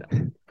 Thank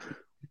you.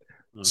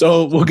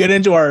 So we'll get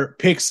into our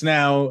picks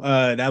now.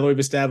 Now that we've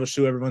established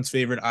who everyone's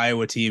favorite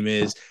Iowa team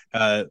is.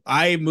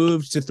 I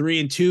moved to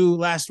 3-2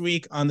 last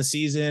week on the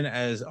season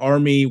as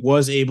Army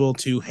was able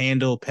to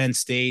handle Penn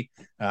State.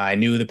 I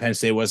knew that Penn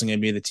State wasn't going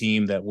to be the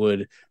team that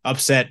would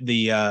upset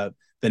the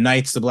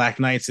Knights, the Black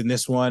Knights in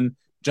this one.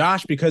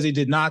 Josh, because he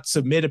did not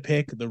submit a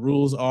pick, the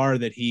rules are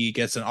that he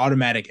gets an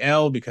automatic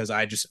L because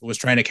I just was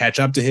trying to catch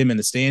up to him in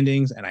the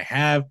standings, and I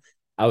have.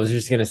 I was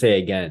just going to say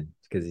again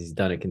because he's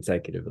done it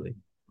consecutively.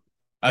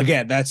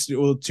 Again, that's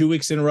 2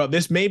 weeks in a row.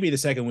 This may be the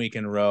second week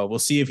in a row. We'll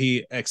see if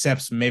he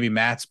accepts maybe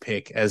Matt's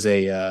pick as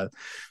a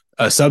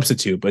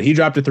substitute. But he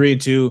dropped to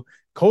 3-2.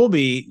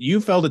 Colby, you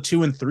fell to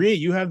 2-3.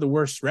 You have the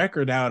worst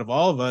record out of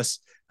all of us.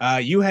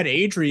 You had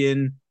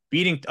Adrian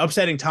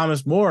upsetting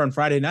Thomas More on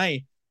Friday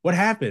night. What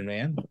happened,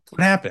 man?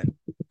 What happened?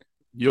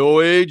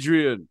 Yo,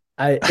 Adrian.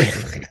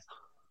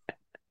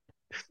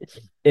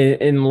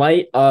 In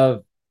light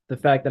of the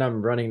fact that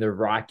I'm running the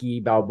Rocky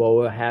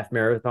Balboa half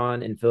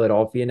marathon in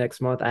Philadelphia next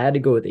month, I had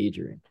to go with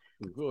Adrian.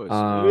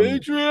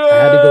 Adrian.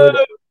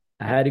 I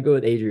had to go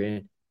with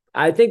Adrian.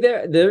 I think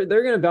they're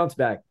gonna bounce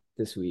back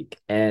this week.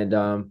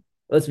 And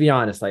let's be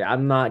honest, like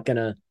I'm not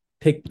gonna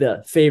pick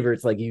the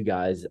favorites like you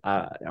guys.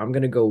 I'm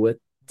gonna go with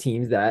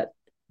teams that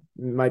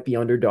might be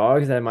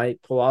underdogs that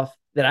might pull off.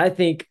 That I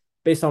think,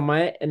 based on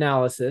my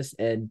analysis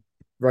and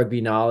rugby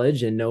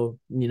knowledge and know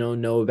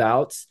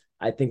abouts,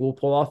 I think we'll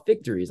pull off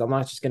victories. I'm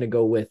not just going to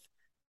go with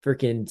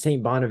freaking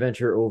St.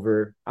 Bonaventure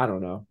over, I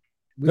don't know.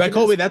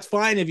 Colby, that's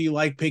fine if you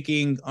like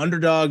picking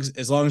underdogs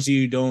as long as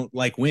you don't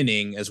like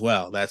winning as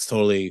well. That's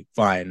totally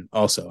fine.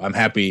 Also, I'm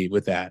happy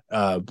with that.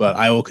 But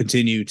I will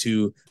continue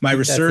to my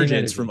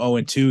resurgence from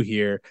 0-2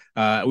 here.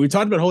 We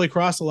talked about Holy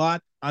Cross a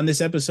lot on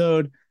this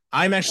episode.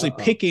 I'm actually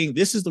picking,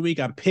 this is the week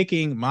I'm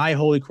picking my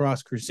Holy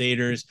Cross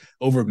Crusaders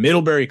over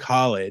Middlebury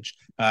College.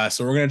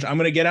 So I'm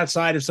going to get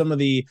outside of some of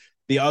the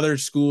other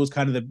schools,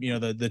 kind of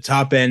the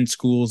top end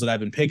schools that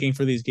I've been picking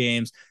for these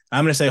games.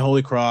 I'm going to say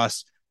Holy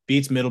Cross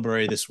beats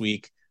Middlebury this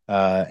week.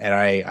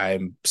 And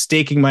I'm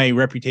staking my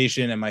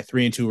reputation and my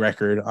 3-2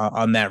 record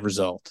on that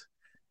result.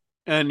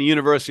 And the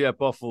University at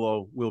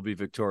Buffalo will be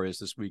victorious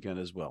this weekend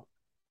as well.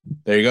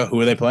 There you go.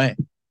 Who are they playing?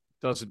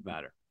 Doesn't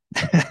matter.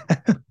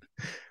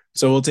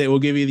 So we'll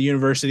give you the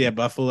University at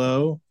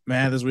Buffalo,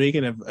 Matt, this week.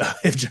 And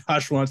if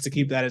Josh wants to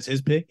keep that as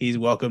his pick, he's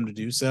welcome to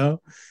do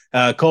so.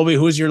 Colby,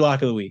 who's your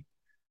lock of the week?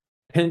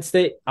 Penn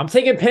State. I'm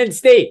taking Penn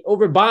State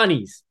over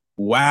Bonnie's.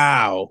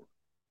 Wow.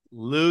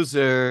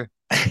 Loser.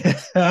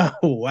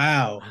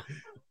 Wow.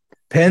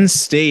 Penn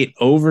State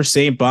over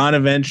St.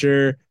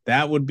 Bonaventure.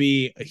 That would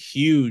be a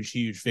huge,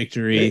 huge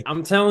victory.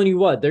 I'm telling you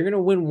what, they're going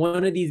to win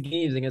one of these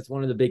games against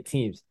one of the big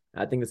teams.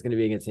 I think it's going to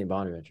be against St.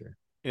 Bonaventure.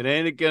 It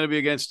ain't going to be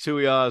against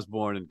Tui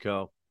Osborne and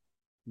co.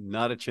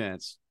 Not a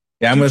chance.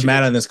 Yeah, I'm with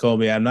Matt on this,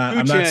 Colby. I'm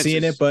not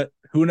seeing it, but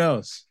who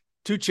knows?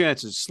 2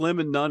 chances, Slim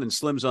and none, and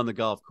Slim's on the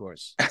golf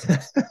course.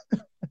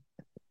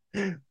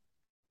 We'll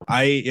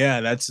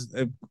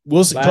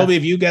see. Colby,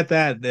 if you get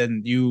that,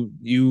 then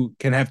you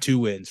can have 2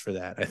 wins for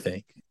that, I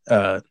think.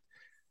 Because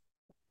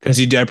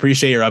I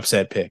appreciate your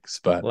upset picks,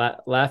 but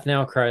laugh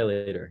now, cry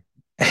later.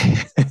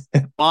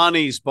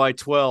 Bonnie's by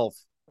 12.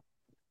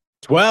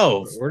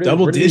 12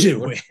 double-digit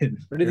win.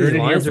 What are these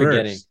lines we're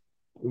getting?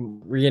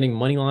 We're getting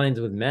money lines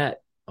with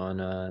Matt on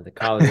the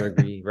college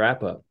rugby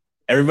wrap-up.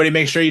 Everybody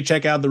make sure you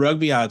check out the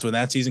rugby odds when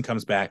that season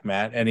comes back,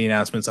 Matt. Any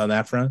announcements on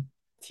that front?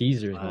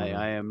 Teasers.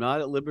 I am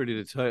not at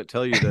liberty to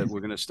tell you that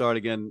we're going to start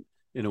again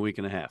in a week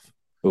and a half.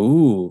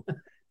 Ooh,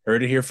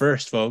 heard it here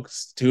first,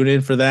 folks. Tune in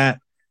for that.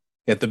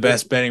 Get the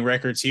best betting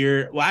records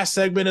here. Last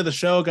segment of the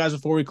show, guys,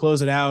 before we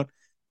close it out.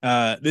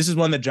 This is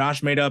one that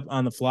Josh made up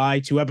on the fly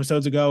 2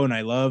 episodes ago, and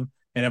I love.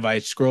 And if I'm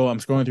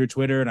scrolling through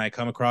Twitter and I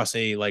come across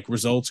a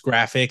results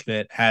graphic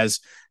that has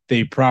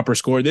the proper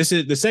score. This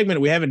is the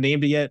segment. We haven't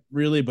named it yet,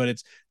 really, but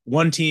it's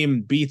one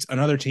team beats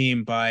another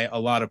team by a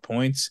lot of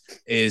points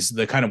is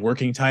the kind of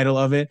working title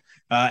of it.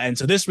 And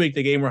so this week,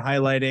 the game we're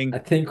highlighting. I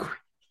think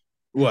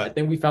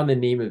we found the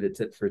name of it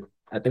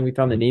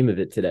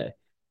today.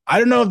 I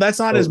don't know if that's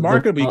not as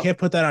marketable. You can't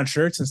put that on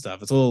shirts and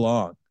stuff. It's a little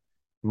long.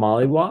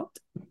 Mollywopped?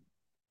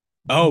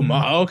 Oh,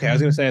 okay. I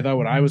was going to say, I thought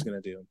what I was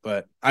going to do,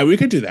 but we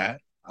could do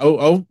that.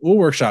 We'll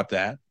workshop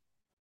that.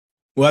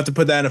 We'll have to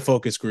put that in a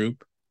focus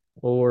group.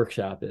 We'll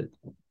workshop it.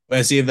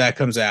 Let's see if that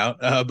comes out.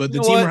 But the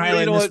team we're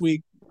highlighting this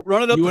week.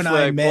 Run it up the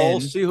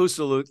flagpole. See who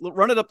salutes.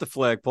 Run it up the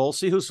flagpole.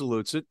 See who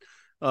salutes it.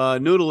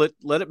 Noodle it.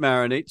 Let it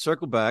marinate.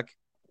 Circle back,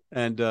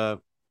 and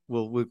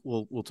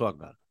we'll talk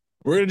about it.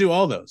 We're gonna do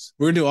all those.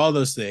 We're gonna do all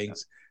those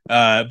things.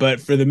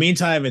 But for the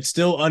meantime, it's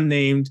still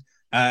unnamed.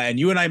 And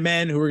UNI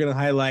men, who we're gonna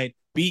highlight,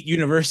 beat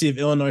University of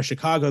Illinois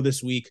Chicago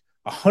this week,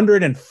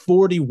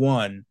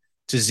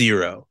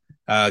 141-0.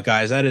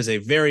 Guys, that is a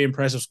very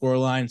impressive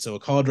scoreline. So a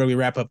college rugby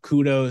wrap-up,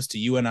 kudos to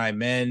UNI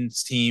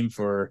men's team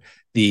for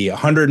the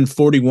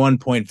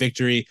 141-point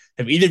victory.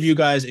 Have either of you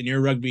guys in your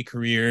rugby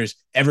careers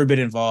ever been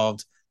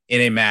involved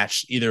in a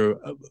match, either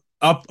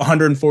up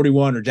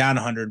 141 or down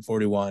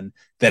 141,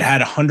 that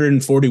had a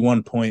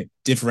 141-point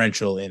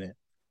differential in it?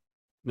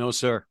 No,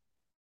 sir.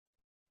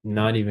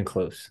 Not even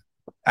close.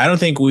 I don't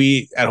think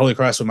we at Holy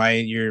Cross in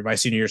my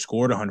senior year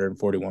scored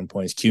 141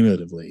 points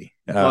cumulatively.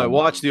 I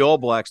watched the All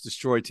Blacks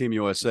destroy Team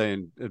USA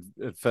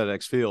at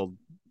FedEx Field,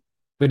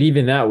 but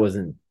even that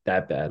wasn't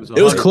that bad.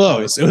 It was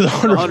close. It was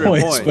 100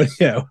 points, but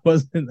yeah, it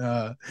wasn't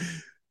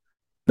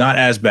not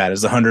as bad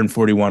as the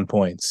 141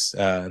 points.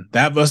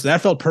 That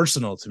felt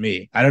personal to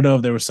me. I don't know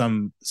if there was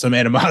some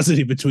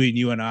animosity between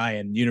UNI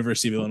and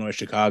University of Illinois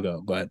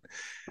Chicago, but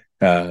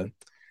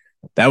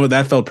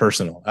that felt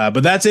personal.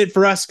 But that's it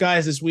for us,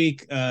 guys, this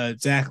week.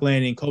 Zach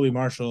Lanning, Colby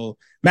Marshall,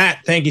 Matt,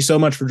 thank you so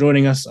much for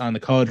joining us on the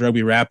College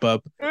Rugby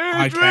Wrap-Up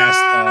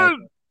podcast.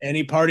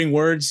 Any parting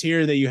words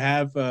here that you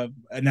have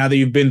now that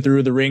you've been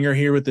through the ringer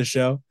here with the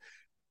show?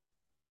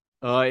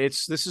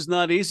 This is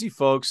not easy,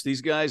 folks.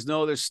 These guys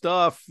know their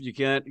stuff. You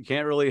can't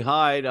really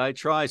hide. I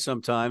try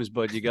sometimes,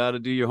 but you got to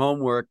do your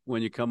homework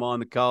when you come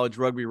on the College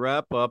Rugby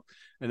Wrap-Up.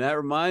 And that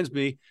reminds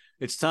me,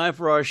 it's time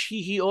for our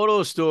Sheehy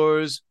Auto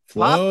Stores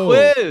pop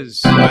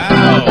quiz.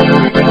 Wow.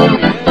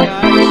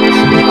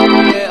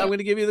 I'm going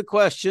to give you the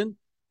question.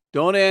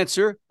 Don't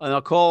answer, and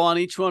I'll call on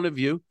each one of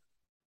you.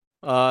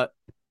 Bill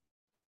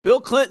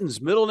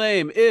Clinton's middle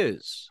name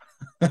is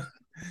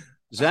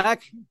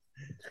Zach.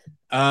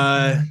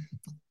 I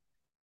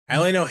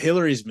only know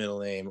Hillary's middle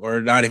name,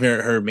 or not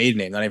even her maiden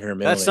name, not even her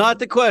middle name. That's not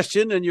the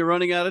question, and you're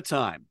running out of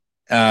time.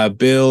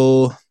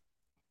 Bill.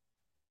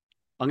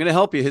 I'm going to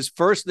help you. His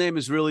first name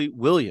is really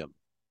William.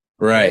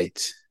 Right.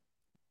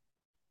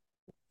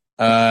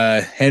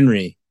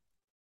 Henry.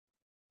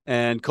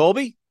 And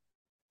Colby?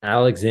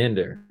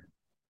 Alexander.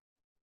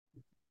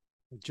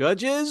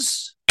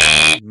 Judges?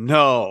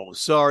 No.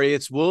 Sorry,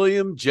 it's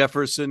William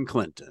Jefferson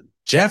Clinton.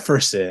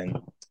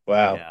 Jefferson.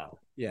 Wow.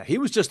 Yeah. He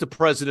was just the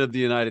president of the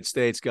United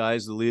States,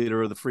 guys, the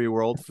leader of the free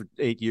world for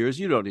 8 years.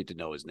 You don't need to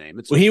know his name.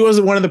 He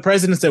wasn't one of the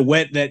presidents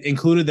that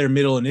included their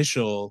middle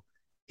initial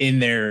in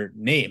their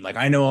name. Like,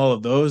 I know all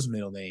of those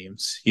middle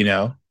names, you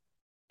know.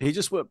 He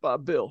just went by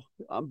Bill.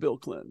 I'm Bill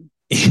Clinton.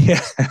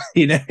 Yeah,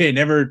 he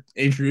never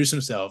introduced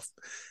himself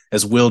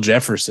as Will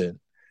Jefferson.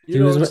 He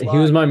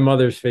was my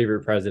mother's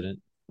favorite president.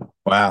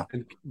 Wow.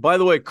 And by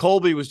the way,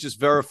 Colby was just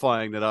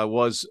verifying that I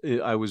was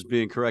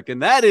being correct.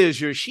 And that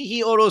is your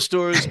Sheehy Auto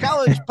Store's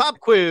college pop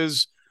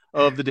quiz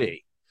of the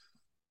day.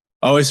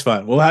 Always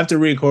fun. We'll have to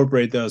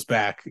reincorporate those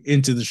back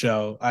into the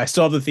show. I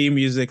still have the theme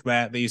music,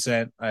 Matt, that you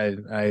sent.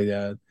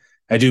 I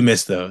do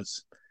miss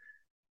those.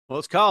 Well,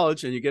 it's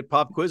college, and you get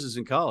pop quizzes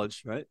in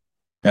college, right?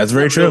 That's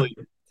very true.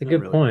 It's a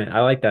good point.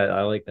 I like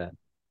that.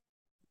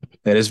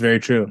 That is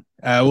very true.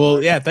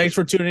 Well, yeah, thanks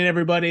for tuning in,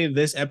 everybody.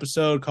 This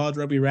episode, College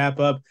Rugby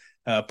Wrap Up,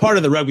 part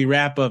of the Rugby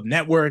Wrap Up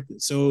Network.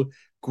 So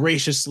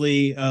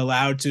graciously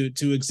allowed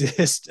to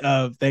exist.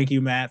 Thank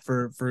you, Matt,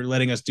 for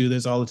letting us do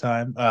this all the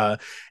time.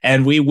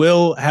 And we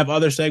will have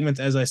other segments,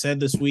 as I said,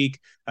 this week.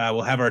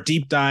 We'll have our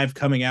deep dive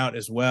coming out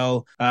as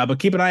well. But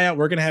keep an eye out.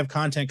 We're going to have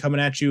content coming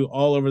at you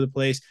all over the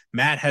place.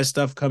 Matt has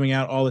stuff coming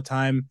out all the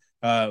time.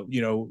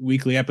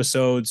 Weekly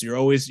episodes.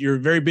 You're a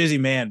very busy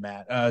man,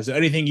 Matt. Is there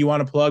anything you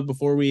want to plug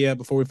before we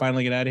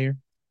finally get out of here?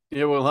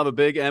 Yeah, we'll have a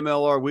big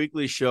MLR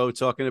weekly show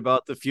talking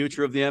about the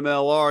future of the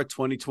MLR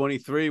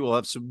 2023. We'll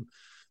have some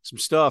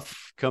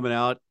stuff coming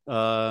out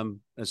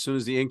as soon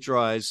as the ink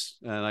dries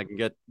and I can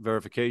get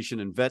verification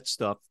and vet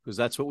stuff, because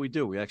that's what we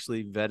do. We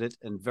actually vet it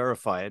and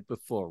verify it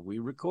before we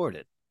record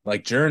it.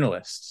 Like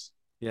journalists.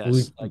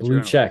 Yes.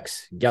 Blue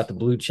checks. You got the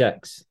blue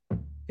checks.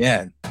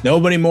 Yeah.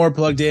 Nobody more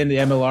plugged in to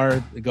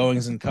MLR, the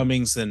goings and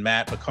comings, than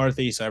Matt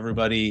McCarthy. So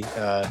everybody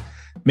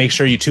make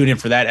sure you tune in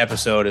for that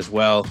episode as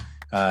well.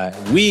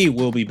 We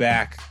will be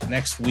back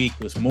next week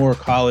with more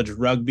college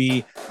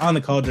rugby on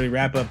the College Rugby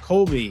Wrap Up.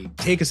 Colby,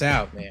 take us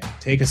out, man.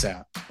 Take us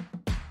out.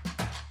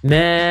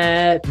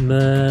 Matt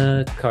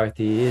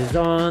McCarthy is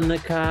on the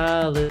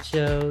college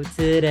show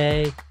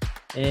today,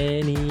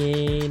 and he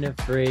ain't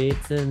afraid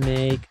to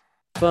make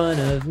fun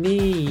of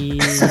me.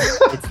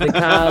 It's the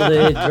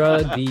College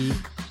Rugby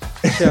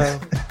Show.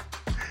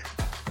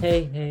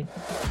 Hey.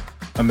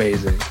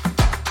 Amazing.